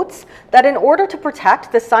explicitly notes that in order to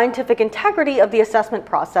protect the scientific integrity of the assessment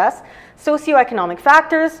process, socioeconomic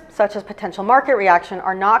factors, such as potential market reaction,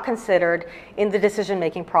 are not considered in the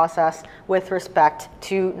decision-making process with respect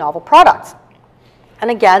to novel products.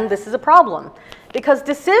 And again, this is a problem, because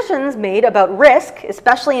decisions made about risk,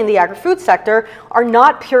 especially in the agri-food sector, are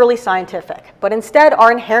not purely scientific, but instead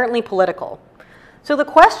are inherently political. So the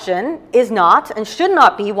question is not and should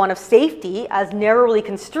not be one of safety as narrowly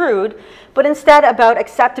construed, but instead about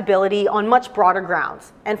acceptability on much broader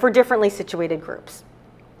grounds and for differently situated groups.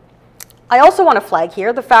 I also want to flag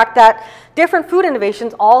here the fact that different food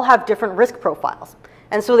innovations all have different risk profiles,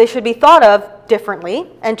 and so they should be thought of differently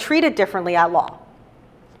and treated differently at law.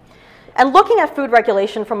 And looking at food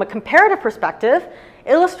regulation from a comparative perspective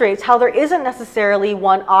illustrates how there isn't necessarily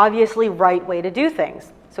one obviously right way to do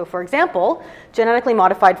things. So for example, genetically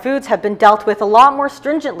modified foods have been dealt with a lot more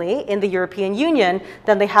stringently in the European Union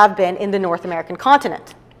than they have been in the North American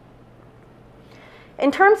continent. In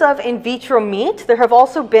terms of in vitro meat, there have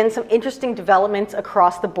also been some interesting developments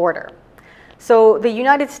across the border. So the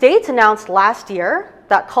United States announced last year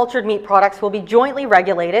that cultured meat products will be jointly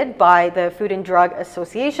regulated by the Food and Drug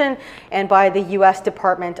Association and by the US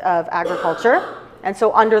Department of Agriculture. And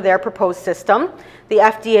so under their proposed system, the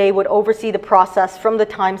FDA would oversee the process from the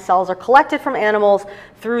time cells are collected from animals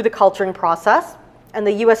through the culturing process, and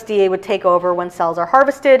the USDA would take over when cells are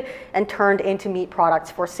harvested and turned into meat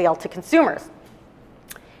products for sale to consumers.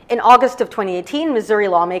 In August of 2018, Missouri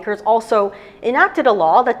lawmakers also enacted a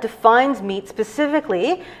law that defines meat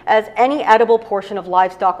specifically as any edible portion of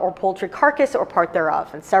livestock or poultry carcass or part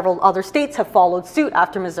thereof, and several other states have followed suit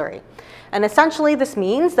after Missouri. And essentially this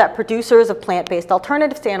means that producers of plant-based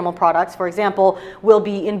alternatives to animal products, for example, will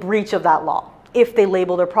be in breach of that law if they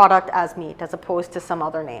label their product as meat as opposed to some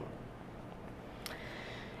other name.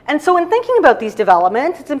 And so in thinking about these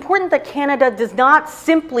developments, it's important that Canada does not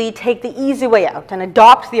simply take the easy way out and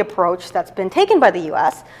adopt the approach that's been taken by the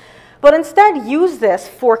US, but instead use this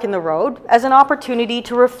fork in the road as an opportunity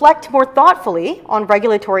to reflect more thoughtfully on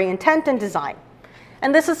regulatory intent and design.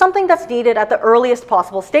 And this is something that's needed at the earliest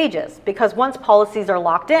possible stages, because once policies are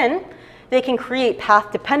locked in, they can create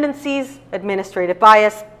path dependencies, administrative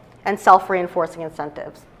bias, and self-reinforcing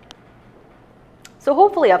incentives. So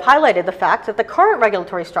hopefully I've highlighted the fact that the current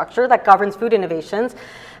regulatory structure that governs food innovations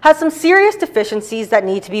has some serious deficiencies that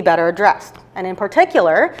need to be better addressed. And in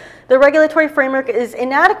particular, the regulatory framework is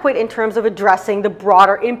inadequate in terms of addressing the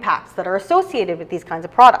broader impacts that are associated with these kinds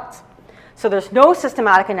of products. So there's no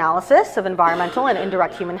systematic analysis of environmental and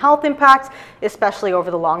indirect human health impacts, especially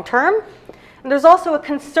over the long term. And there's also a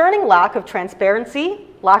concerning lack of transparency,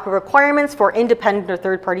 lack of requirements for independent or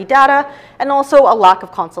third-party data, and also a lack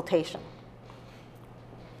of consultation.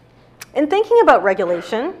 In thinking about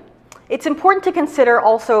regulation, it's important to consider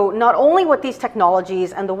also not only what these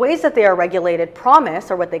technologies and the ways that they are regulated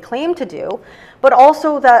promise or what they claim to do, but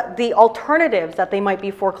also the alternatives that they might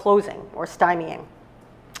be foreclosing or stymieing.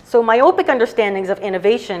 So myopic understandings of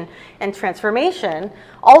innovation and transformation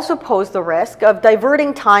also pose the risk of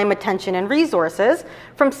diverting time, attention, and resources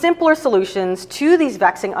from simpler solutions to these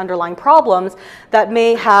vexing underlying problems that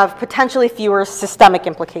may have potentially fewer systemic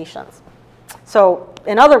implications. So,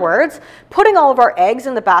 in other words, putting all of our eggs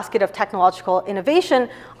in the basket of technological innovation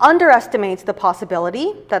underestimates the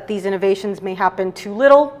possibility that these innovations may happen too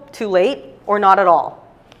little, too late, or not at all.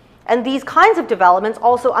 And these kinds of developments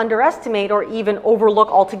also underestimate or even overlook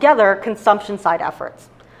altogether consumption-side efforts.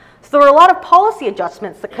 So there are a lot of policy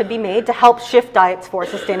adjustments that could be made to help shift diets for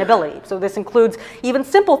sustainability. So this includes even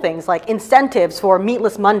simple things like incentives for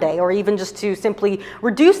Meatless Monday, or even just to simply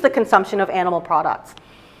reduce the consumption of animal products.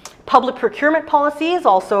 Public procurement policies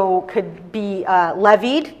also could be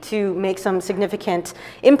levied to make some significant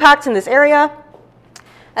impacts in this area.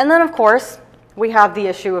 And then, of course, we have the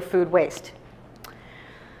issue of food waste.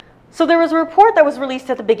 So there was a report that was released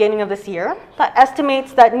at the beginning of this year that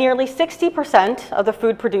estimates that nearly 60% of the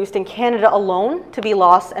food produced in Canada alone to be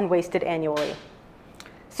lost and wasted annually.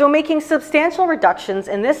 So making substantial reductions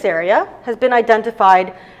in this area has been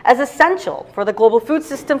identified as essential for the global food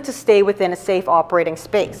system to stay within a safe operating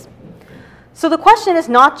space. So the question is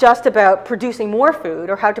not just about producing more food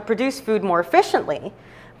or how to produce food more efficiently,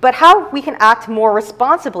 but how we can act more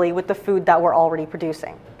responsibly with the food that we're already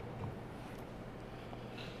producing.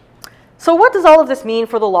 So what does all of this mean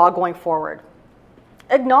for the law going forward?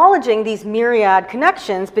 Acknowledging these myriad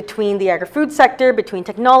connections between the agri-food sector, between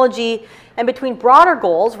technology, and between broader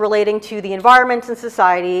goals relating to the environment and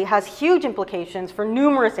society has huge implications for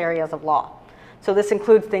numerous areas of law. So this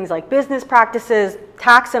includes things like business practices,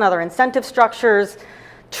 tax and other incentive structures,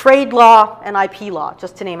 trade law, and IP law,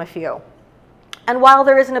 just to name a few. And while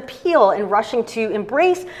there is an appeal in rushing to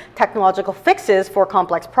embrace technological fixes for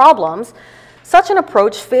complex problems, such an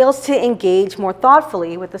approach fails to engage more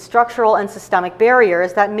thoughtfully with the structural and systemic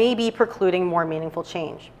barriers that may be precluding more meaningful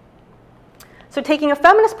change. So taking a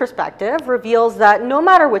feminist perspective reveals that no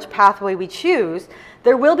matter which pathway we choose,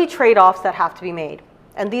 there will be trade-offs that have to be made.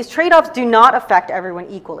 And these trade-offs do not affect everyone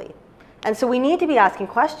equally. And so we need to be asking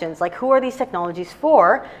questions like, who are these technologies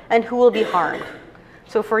for and who will be harmed?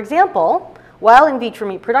 So for example, while in vitro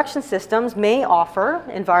meat production systems may offer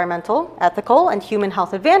environmental, ethical, and human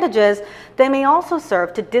health advantages, they may also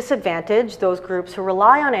serve to disadvantage those groups who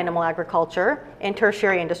rely on animal agriculture and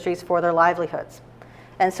tertiary industries for their livelihoods.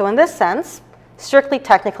 And so in this sense, strictly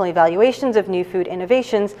technical evaluations of new food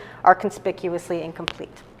innovations are conspicuously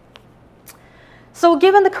incomplete. So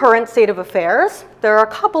given the current state of affairs, there are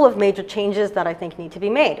a couple of major changes that I think need to be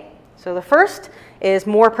made. So the first is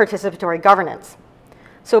more participatory governance.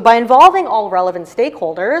 So by involving all relevant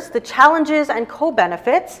stakeholders, the challenges and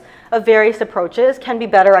co-benefits of various approaches can be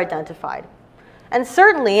better identified. And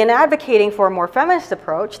certainly in advocating for a more feminist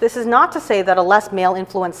approach, this is not to say that a less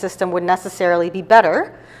male-influenced system would necessarily be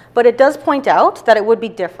better, but it does point out that it would be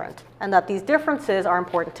different and that these differences are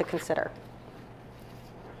important to consider.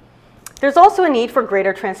 There's also a need for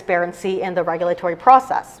greater transparency in the regulatory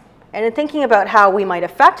process. And in thinking about how we might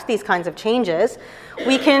affect these kinds of changes,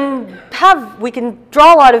 we can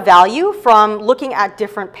draw a lot of value from looking at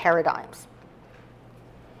different paradigms.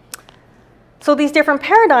 So these different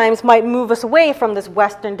paradigms might move us away from this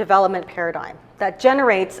Western development paradigm that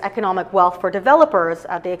generates economic wealth for developers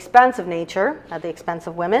at the expense of nature, at the expense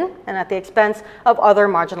of women, and at the expense of other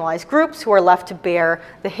marginalized groups who are left to bear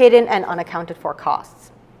the hidden and unaccounted for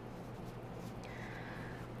costs.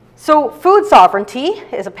 So food sovereignty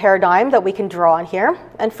is a paradigm that we can draw on here.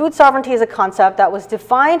 And food sovereignty is a concept that was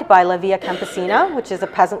defined by La Via Campesina, which is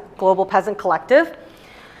a global peasant collective,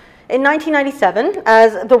 in 1997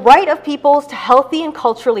 as the right of peoples to healthy and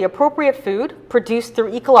culturally appropriate food produced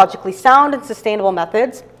through ecologically sound and sustainable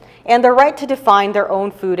methods, and their right to define their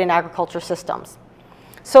own food and agriculture systems.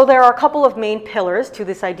 So there are a couple of main pillars to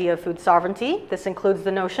this idea of food sovereignty. This includes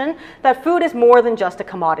the notion that food is more than just a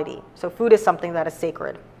commodity. So food is something that is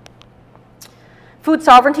sacred. Food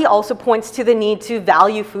sovereignty also points to the need to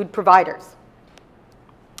value food providers.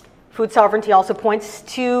 Food sovereignty also points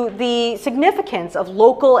to the significance of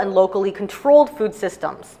local and locally controlled food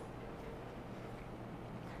systems.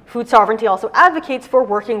 Food sovereignty also advocates for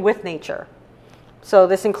working with nature. So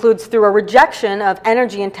this includes through a rejection of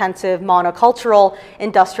energy-intensive, monocultural,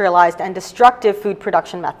 industrialized, and destructive food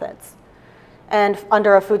production methods. And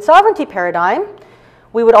under a food sovereignty paradigm,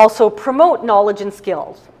 we would also promote knowledge and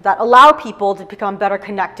skills that allow people to become better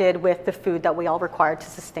connected with the food that we all require to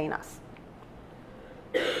sustain us.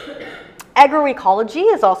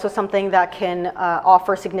 Agroecology is also something that can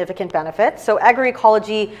offer significant benefits. So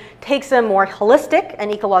agroecology takes a more holistic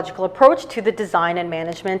and ecological approach to the design and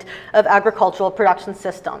management of agricultural production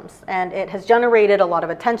systems. And it has generated a lot of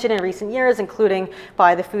attention in recent years, including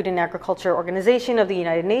by the Food and Agriculture Organization of the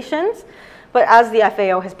United Nations. But as the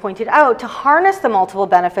FAO has pointed out, to harness the multiple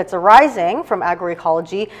benefits arising from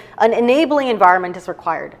agroecology, an enabling environment is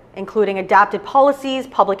required, including adapted policies,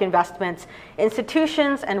 public investments,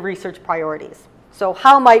 institutions, and research priorities. So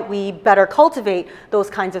how might we better cultivate those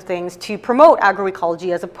kinds of things to promote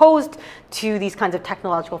agroecology as opposed to these kinds of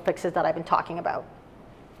technological fixes that I've been talking about?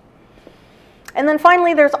 And then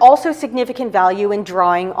finally, there's also significant value in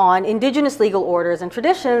drawing on indigenous legal orders and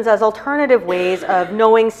traditions as alternative ways of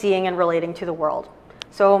knowing, seeing, and relating to the world.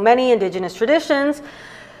 So many indigenous traditions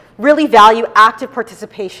really value active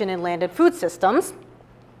participation in land and food systems,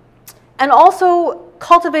 and also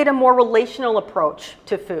cultivate a more relational approach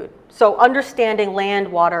to food. So understanding land,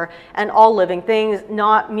 water, and all living things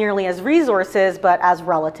not merely as resources, but as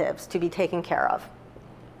relatives to be taken care of.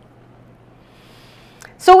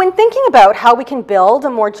 So in thinking about how we can build a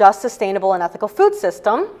more just, sustainable, and ethical food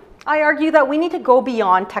system, I argue that we need to go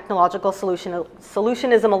beyond technological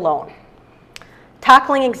solutionism alone.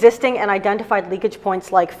 Tackling existing and identified leakage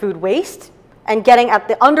points like food waste and getting at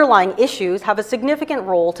the underlying issues have a significant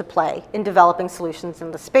role to play in developing solutions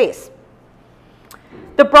in the space.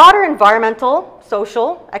 The broader environmental,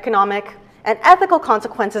 social, economic, and ethical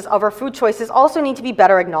consequences of our food choices also need to be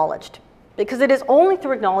better acknowledged, because it is only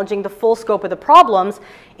through acknowledging the full scope of the problems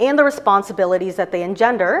and the responsibilities that they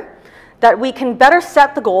engender that we can better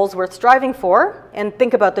set the goals worth striving for and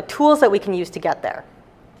think about the tools that we can use to get there.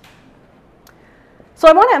 So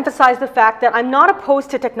I want to emphasize the fact that I'm not opposed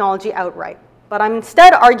to technology outright, but I'm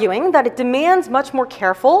instead arguing that it demands much more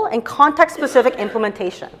careful and context-specific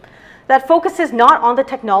implementation that focuses not on the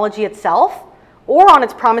technology itself or on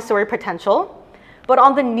its promissory potential, but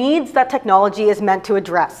on the needs that technology is meant to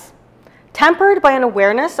address, tempered by an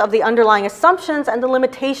awareness of the underlying assumptions and the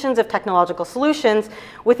limitations of technological solutions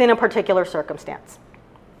within a particular circumstance.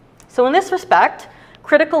 So in this respect,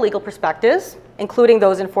 critical legal perspectives, including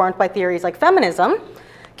those informed by theories like feminism,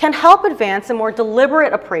 can help advance a more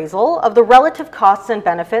deliberate appraisal of the relative costs and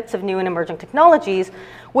benefits of new and emerging technologies,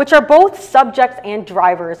 which are both subjects and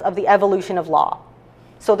drivers of the evolution of law.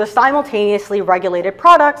 So they're simultaneously regulated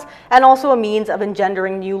products and also a means of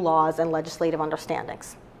engendering new laws and legislative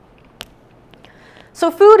understandings. So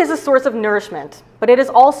food is a source of nourishment, but it is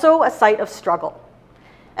also a site of struggle.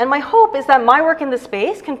 And my hope is that my work in this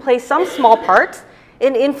space can play some small part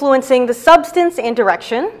in influencing the substance and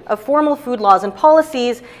direction of formal food laws and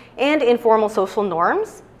policies and informal social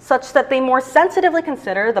norms, such that they more sensitively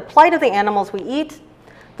consider the plight of the animals we eat,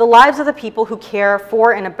 the lives of the people who care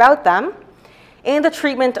for and about them, and the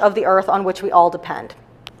treatment of the earth on which we all depend.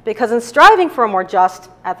 Because in striving for a more just,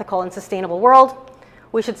 ethical, and sustainable world,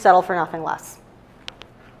 we should settle for nothing less.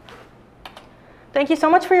 Thank you so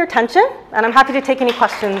much for your attention, and I'm happy to take any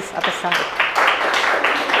questions at this time.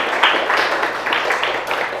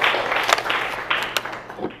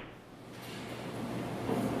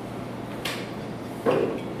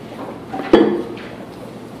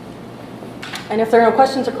 And if there are no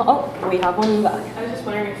questions or we have one in the back. I was just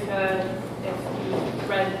wondering if you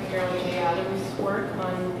read Carol J. Adams' work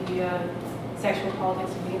on the sexual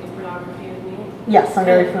politics of meat and pornography of meat. Yes, I'm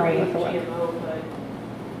very familiar with the work. GMO, but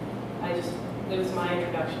it was my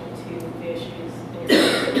introduction to the issues in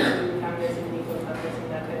feminism and ecofeminism,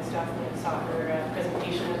 that kind of stuff, when I saw her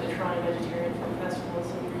presentation at the Toronto Vegetarian Film Festival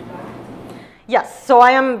some years back. Yes, so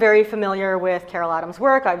I am very familiar with Carol Adams'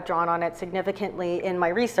 work. I've drawn on it significantly in my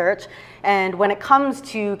research. And when it comes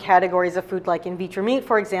to categories of food like in vitro meat,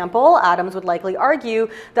 for example, Adams would likely argue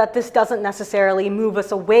that this doesn't necessarily move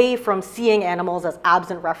us away from seeing animals as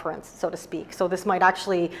absent reference, so to speak. So this might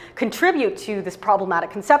actually contribute to this problematic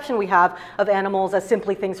conception we have of animals as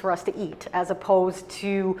simply things for us to eat, as opposed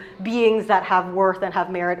to beings that have worth and have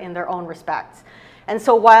merit in their own respects. And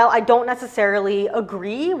so while I don't necessarily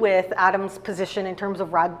agree with Adam's position in terms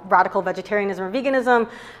of radical vegetarianism or veganism,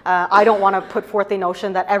 I don't want to put forth the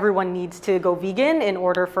notion that everyone needs to go vegan in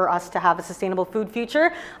order for us to have a sustainable food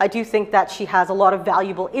future. I do think that she has a lot of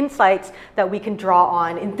valuable insights that we can draw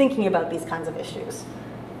on in thinking about these kinds of issues.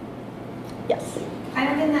 Yes?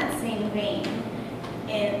 Kind of in that same vein,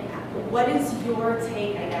 what is your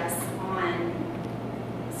take, I guess, on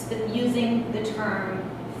using the term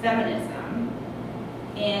feminism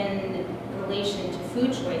in relation to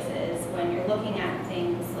food choices when you're looking at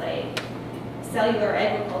things like cellular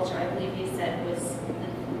agriculture, I believe you said was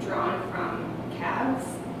drawn from calves?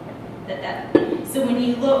 So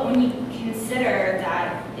when you consider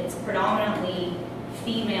that it's predominantly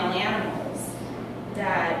female animals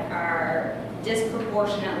that are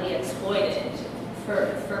disproportionately exploited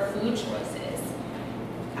for food choices,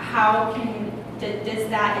 how can, is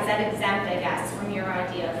that exempt, I guess, from your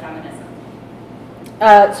idea of feminism?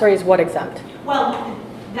 Sorry, is what exempt? Well,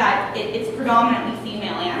 that it's predominantly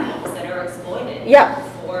female animals that are exploited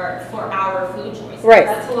for our food choices. Right.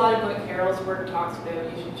 That's a lot of what Carol's work talks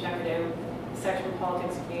about. You should check it out. Sexual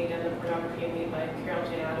Politics of Meat and the Pornography of Meat by Carol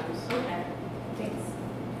J. Adams. Okay, thanks.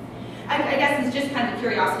 I guess it's just kind of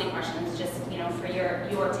curiosity questions, just for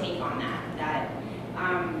your take on that.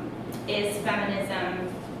 Is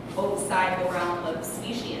feminism outside the realm of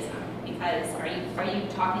speciesism? Because are you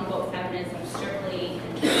talking about feminism strictly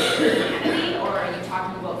in terms of humanity, or are you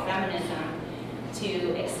talking about feminism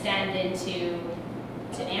to extend into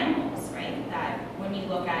animals, right? That when you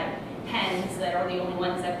look at hens that are the only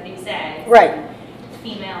ones that produce eggs, right?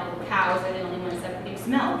 Female cows are the only ones that produce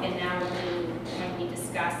milk, and now when we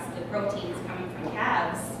discuss the proteins coming from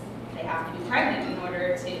calves, they have to be pregnant in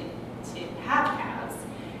order to have calves.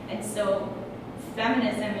 And so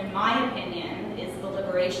feminism, in my opinion, is the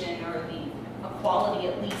liberation or the equality,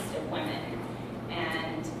 at least, of women.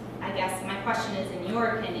 And I guess my question is, in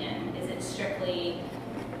your opinion, is it strictly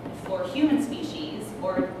for human species,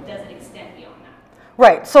 or does it extend beyond that?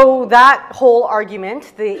 Right, so that whole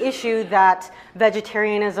argument, the issue that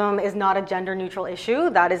vegetarianism is not a gender-neutral issue,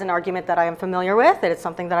 that is an argument that I am familiar with. It is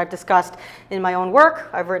something that I've discussed in my own work.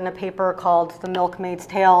 I've written a paper called The Milkmaid's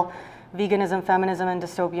Tale, Veganism, Feminism, and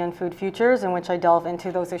Dystopian Food Futures, in which I delve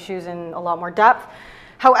into those issues in a lot more depth.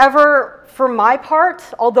 However, for my part,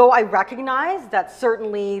 although I recognize that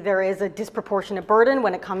certainly there is a disproportionate burden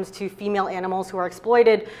when it comes to female animals who are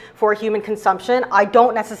exploited for human consumption, I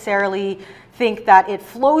don't necessarily think that it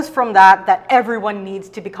flows from that everyone needs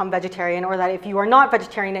to become vegetarian, or that if you are not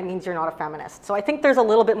vegetarian, it means you're not a feminist. So I think there's a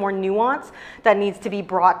little bit more nuance that needs to be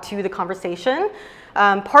brought to the conversation.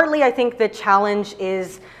 Partly, I think the challenge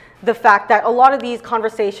is the fact that a lot of these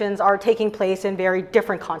conversations are taking place in very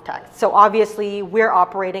different contexts. So obviously, we're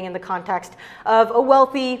operating in the context of a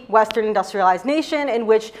wealthy, Western industrialized nation in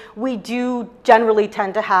which we do generally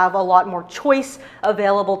tend to have a lot more choice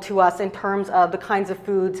available to us in terms of the kinds of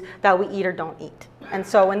foods that we eat or don't eat. And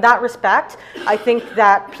so in that respect, I think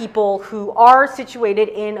that people who are situated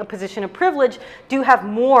in a position of privilege do have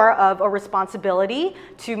more of a responsibility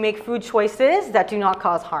to make food choices that do not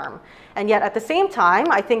cause harm. And yet at the same time,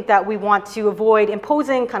 I think that we want to avoid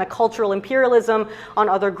imposing kind of cultural imperialism on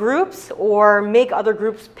other groups, or make other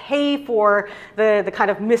groups pay for the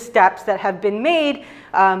kind of missteps that have been made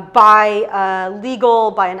by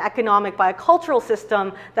an economic, by a cultural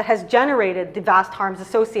system that has generated the vast harms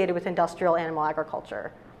associated with industrial animal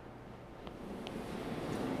agriculture.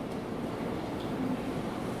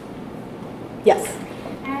 Yes?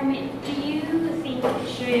 Do you think,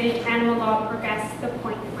 should animal law progress to the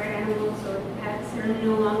point where animals or pets are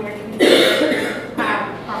no longer considered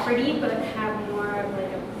property, but have more of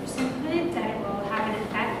like a personhood, that it will have an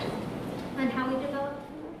effect on how we develop?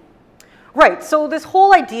 Right, so this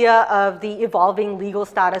whole idea of the evolving legal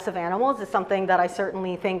status of animals is something that I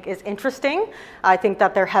certainly think is interesting. I think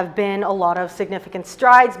that there have been a lot of significant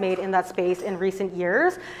strides made in that space in recent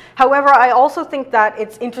years. However, I also think that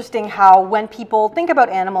it's interesting how when people think about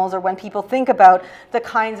animals, or when people think about the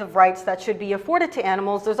kinds of rights that should be afforded to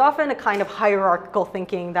animals, there's often a kind of hierarchical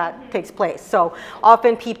thinking that takes place. So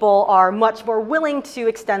often people are much more willing to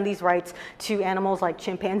extend these rights to animals like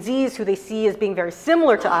chimpanzees, who they see as being very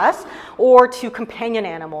similar to us, or to companion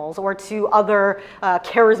animals, or to other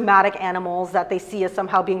charismatic animals that they see as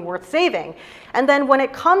somehow being worth saving. And then when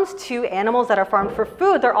it comes to animals that are farmed for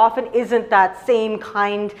food, there often isn't that same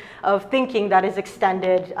kind of thinking that is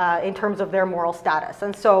extended in terms of their moral status.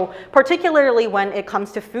 And so particularly when it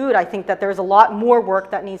comes to food, I think that there's a lot more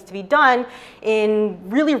work that needs to be done in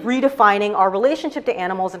really redefining our relationship to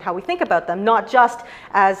animals and how we think about them, not just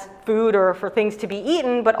as food or for things to be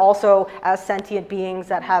eaten, but also as sentient beings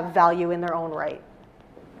that have value in their own right.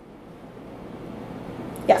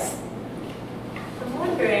 Yes? I'm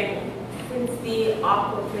wondering, since the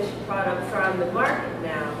aquafish products are on the market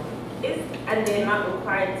now, and they're not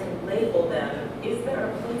required to label them, is there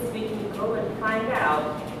a place we can go and find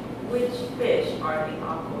out which fish are the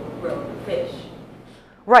aqua-grown fish?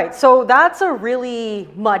 Right, so that's a really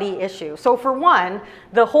muddy issue. So for one,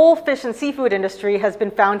 the whole fish and seafood industry has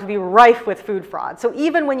been found to be rife with food fraud. So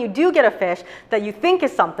even when you do get a fish that you think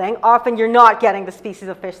is something, often you're not getting the species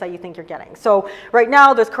of fish that you think you're getting. So right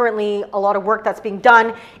now, there's currently a lot of work that's being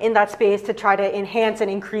done in that space to try to enhance and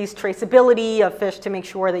increase traceability of fish to make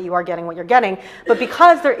sure that you are getting what you're getting. But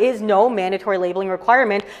because there is no mandatory labeling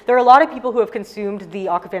requirement, there are a lot of people who have consumed the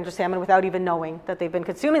aquaventure salmon without even knowing that they've been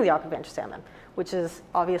consuming the aquaventure salmon, which is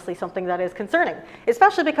obviously something that is concerning,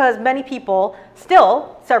 especially because many people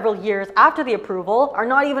still, several years after the approval, are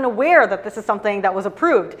not even aware that this is something that was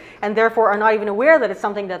approved, and therefore are not even aware that it's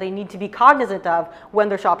something that they need to be cognizant of when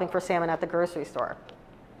they're shopping for salmon at the grocery store.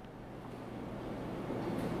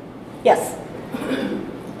 Yes?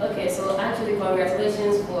 Okay, so actually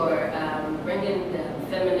congratulations for bringing the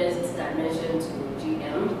feminist dimension to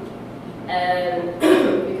GM. And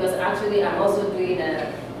because actually I'm also doing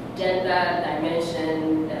a gender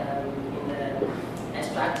dimension in the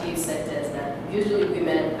extractive sectors that usually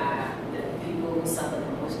women are the people who suffer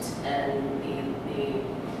the most and they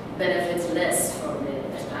benefit less from the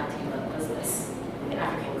extractive business in the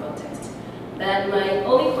African context. But my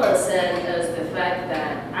only concern is the fact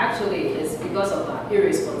that actually it's because of our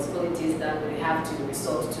irresponsibilities that we have to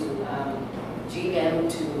resort to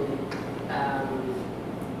GM to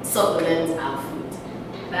supplement our food.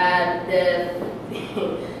 But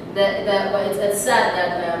it's sad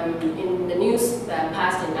that in the news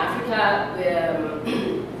passed in Africa, where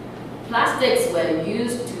plastics were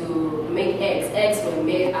used to make eggs. Eggs were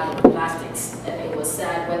made out of plastics, and it was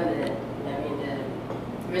sad when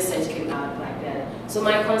the research came out like that. So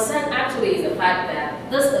my concern actually is the fact that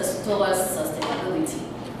this is towards sustainability,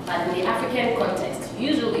 but in the African context,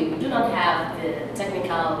 usually we do not have the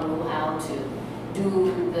technical know-how to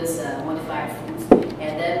do this modified foods.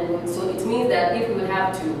 And then, so it means that if we would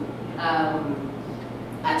have to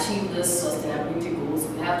achieve this sustainability goals,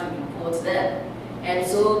 we have to import them. And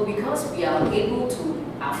so because we are able to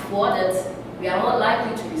afford it, we are more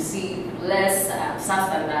likely to receive less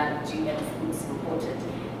substandard GM foods imported.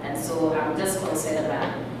 And so I'm just concerned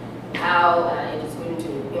about how it is going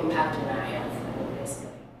to impact on our health.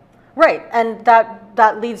 Right, and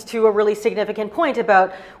that leads to a really significant point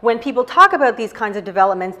about when people talk about these kinds of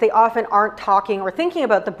developments, they often aren't talking or thinking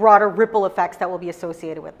about the broader ripple effects that will be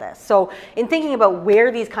associated with this. So in thinking about where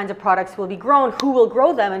these kinds of products will be grown, who will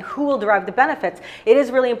grow them, and who will derive the benefits, it is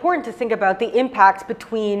really important to think about the impacts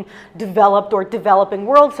between developed or developing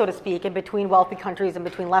worlds, so to speak, and between wealthy countries and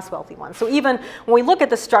between less wealthy ones. So even when we look at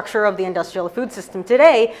the structure of the industrial food system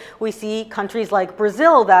today, we see countries like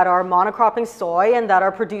Brazil that are monocropping soy and that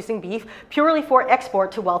are producing beef purely for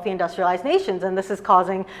export to wealthy industrialized nations, and this is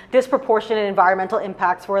causing disproportionate environmental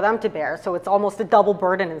impacts for them to bear. So it's almost a double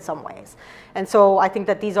burden in some ways. And so I think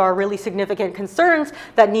that these are really significant concerns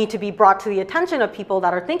that need to be brought to the attention of people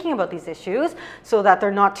that are thinking about these issues, so that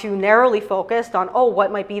they're not too narrowly focused on, oh,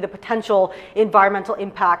 what might be the potential environmental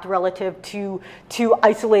impact relative to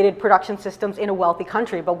isolated production systems in a wealthy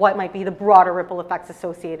country, but what might be the broader ripple effects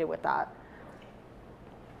associated with that.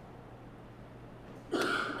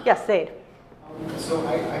 Yes, Zaid. So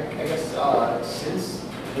I guess since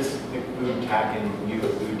the food tech and new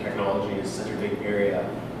food technology is such a big area,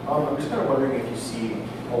 I'm just kind of wondering if you see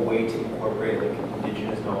a way to incorporate like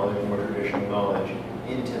indigenous knowledge, more traditional knowledge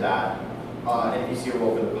into that, and if you see a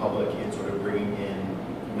role for the public in sort of bringing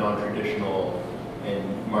in non-traditional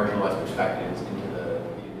and marginalized perspectives into the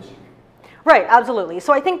industry. Right, absolutely.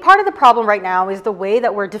 So I think part of the problem right now is the way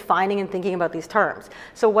that we're defining and thinking about these terms.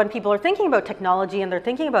 So when people are thinking about technology and they're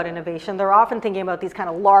thinking about innovation, they're often thinking about these kind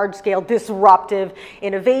of large-scale disruptive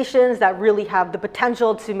innovations that really have the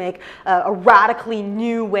potential to make a radically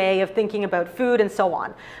new way of thinking about food and so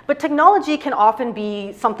on. But technology can often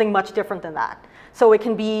be something much different than that. So it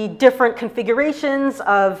can be different configurations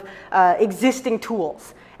of existing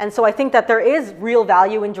tools. And so I think that there is real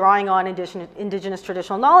value in drawing on indigenous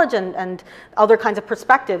traditional knowledge and other kinds of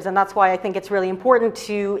perspectives. And that's why I think it's really important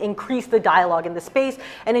to increase the dialogue in the space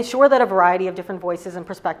and ensure that a variety of different voices and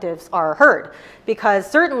perspectives are heard. Because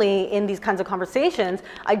certainly in these kinds of conversations,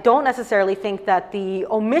 I don't necessarily think that the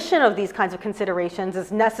omission of these kinds of considerations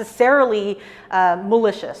is necessarily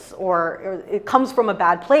malicious or it comes from a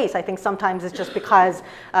bad place. I think sometimes it's just because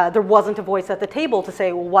there wasn't a voice at the table to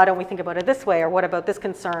say, well, why don't we think about it this way? Or what about this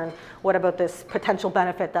concern? concern? What about this potential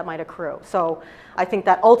benefit that might accrue? So I think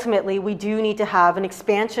that ultimately we do need to have an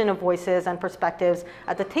expansion of voices and perspectives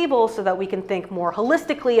at the table so that we can think more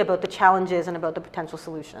holistically about the challenges and about the potential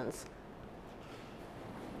solutions.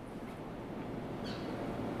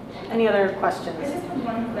 Any other questions? I just have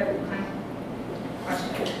one quick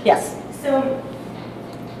question. Yes. So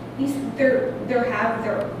there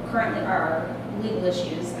currently are legal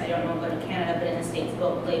issues, I don't know about in Canada, but in the States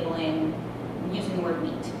about labeling, using the word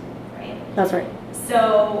meat, right? That's right.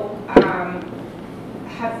 So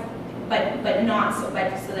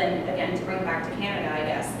so then again, to bring it back to Canada, I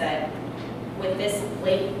guess, that with this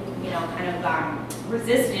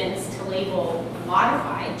resistance to label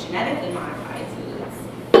genetically modified foods,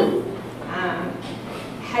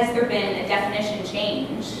 has there been a definition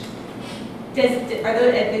change? Is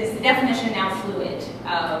the definition now fluid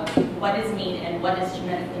of what is meat and what is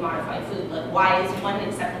genetically modified food? Like, why is one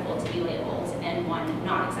acceptable to be labeled and one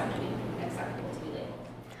not acceptable to be labeled?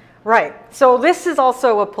 Right. So this is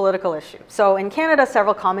also a political issue. So in Canada,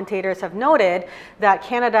 several commentators have noted that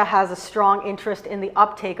Canada has a strong interest in the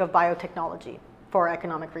uptake of biotechnology for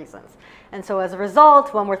economic reasons. And so as a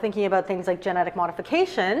result, when we're thinking about things like genetic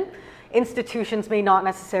modification, institutions may not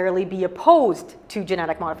necessarily be opposed to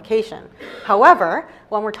genetic modification. However,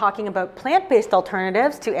 when we're talking about plant-based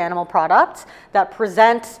alternatives to animal products that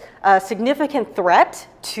present a significant threat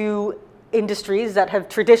to industries that have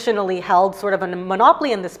traditionally held sort of a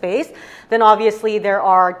monopoly in the space, then obviously there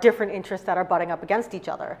are different interests that are butting up against each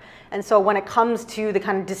other. And so when it comes to the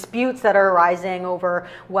kind of disputes that are arising over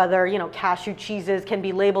whether, cashew cheeses can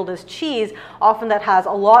be labeled as cheese, often that has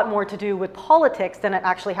a lot more to do with politics than it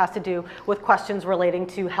actually has to do with questions relating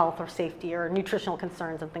to health or safety or nutritional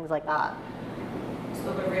concerns and things like that.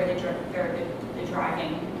 So they're the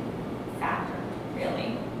driving factor,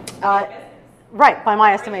 really. Right, by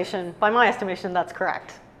my estimation, that's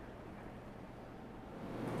correct.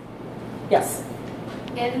 Yes?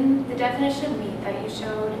 In the definition of meat that you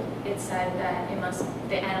showed, it said that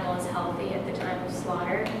the animal is healthy at the time of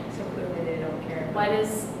slaughter. So clearly they don't care. What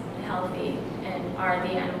is healthy, and are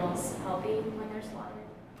the animals healthy when they're slaughtered?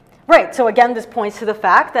 Right, so again, this points to the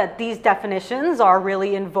fact that these definitions are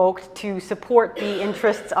really invoked to support the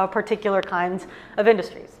interests of particular kinds of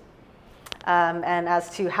industries. And as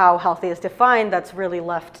to how healthy is defined, that's really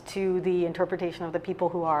left to the interpretation of the people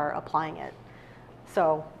who are applying it.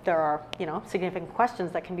 So there are, significant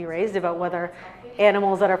questions that can be raised about whether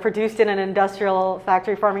animals that are produced in an industrial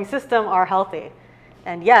factory farming system are healthy.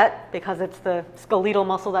 And yet, because it's the skeletal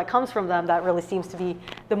muscle that comes from them, that really seems to be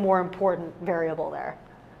the more important variable there.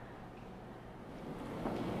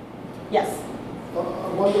 Yes? I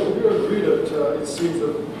wonder, would you agree that it seems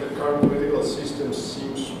that the current political system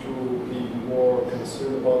seems to be more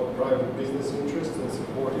concerned about private business interests and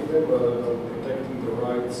supporting them rather than protecting the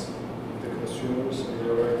rights of the consumers and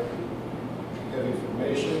their right to have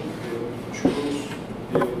information, to be able to choose, to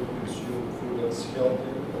be able to consume food that's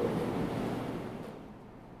healthy?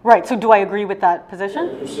 Right, so do I agree with that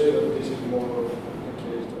position? You say that this is more of the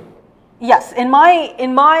case. Yes, in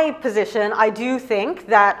my position, I do think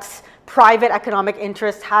that private economic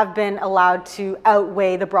interests have been allowed to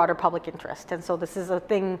outweigh the broader public interest. And so this is a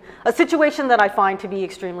situation that I find to be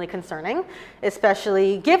extremely concerning,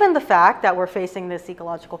 especially given the fact that we're facing this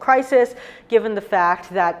ecological crisis, given the fact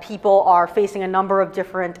that people are facing a number of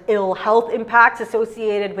different ill health impacts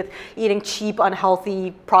associated with eating cheap,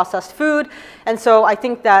 unhealthy, processed food. And so I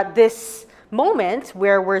think that this moment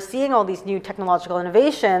where we're seeing all these new technological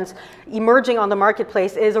innovations emerging on the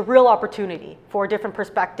marketplace is a real opportunity for different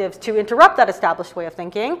perspectives to interrupt that established way of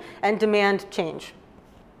thinking and demand change.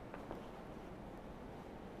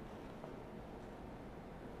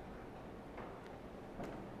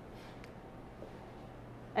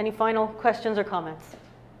 Any final questions or comments?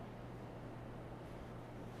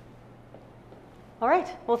 All right,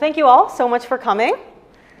 well, thank you all so much for coming,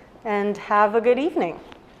 and have a good evening.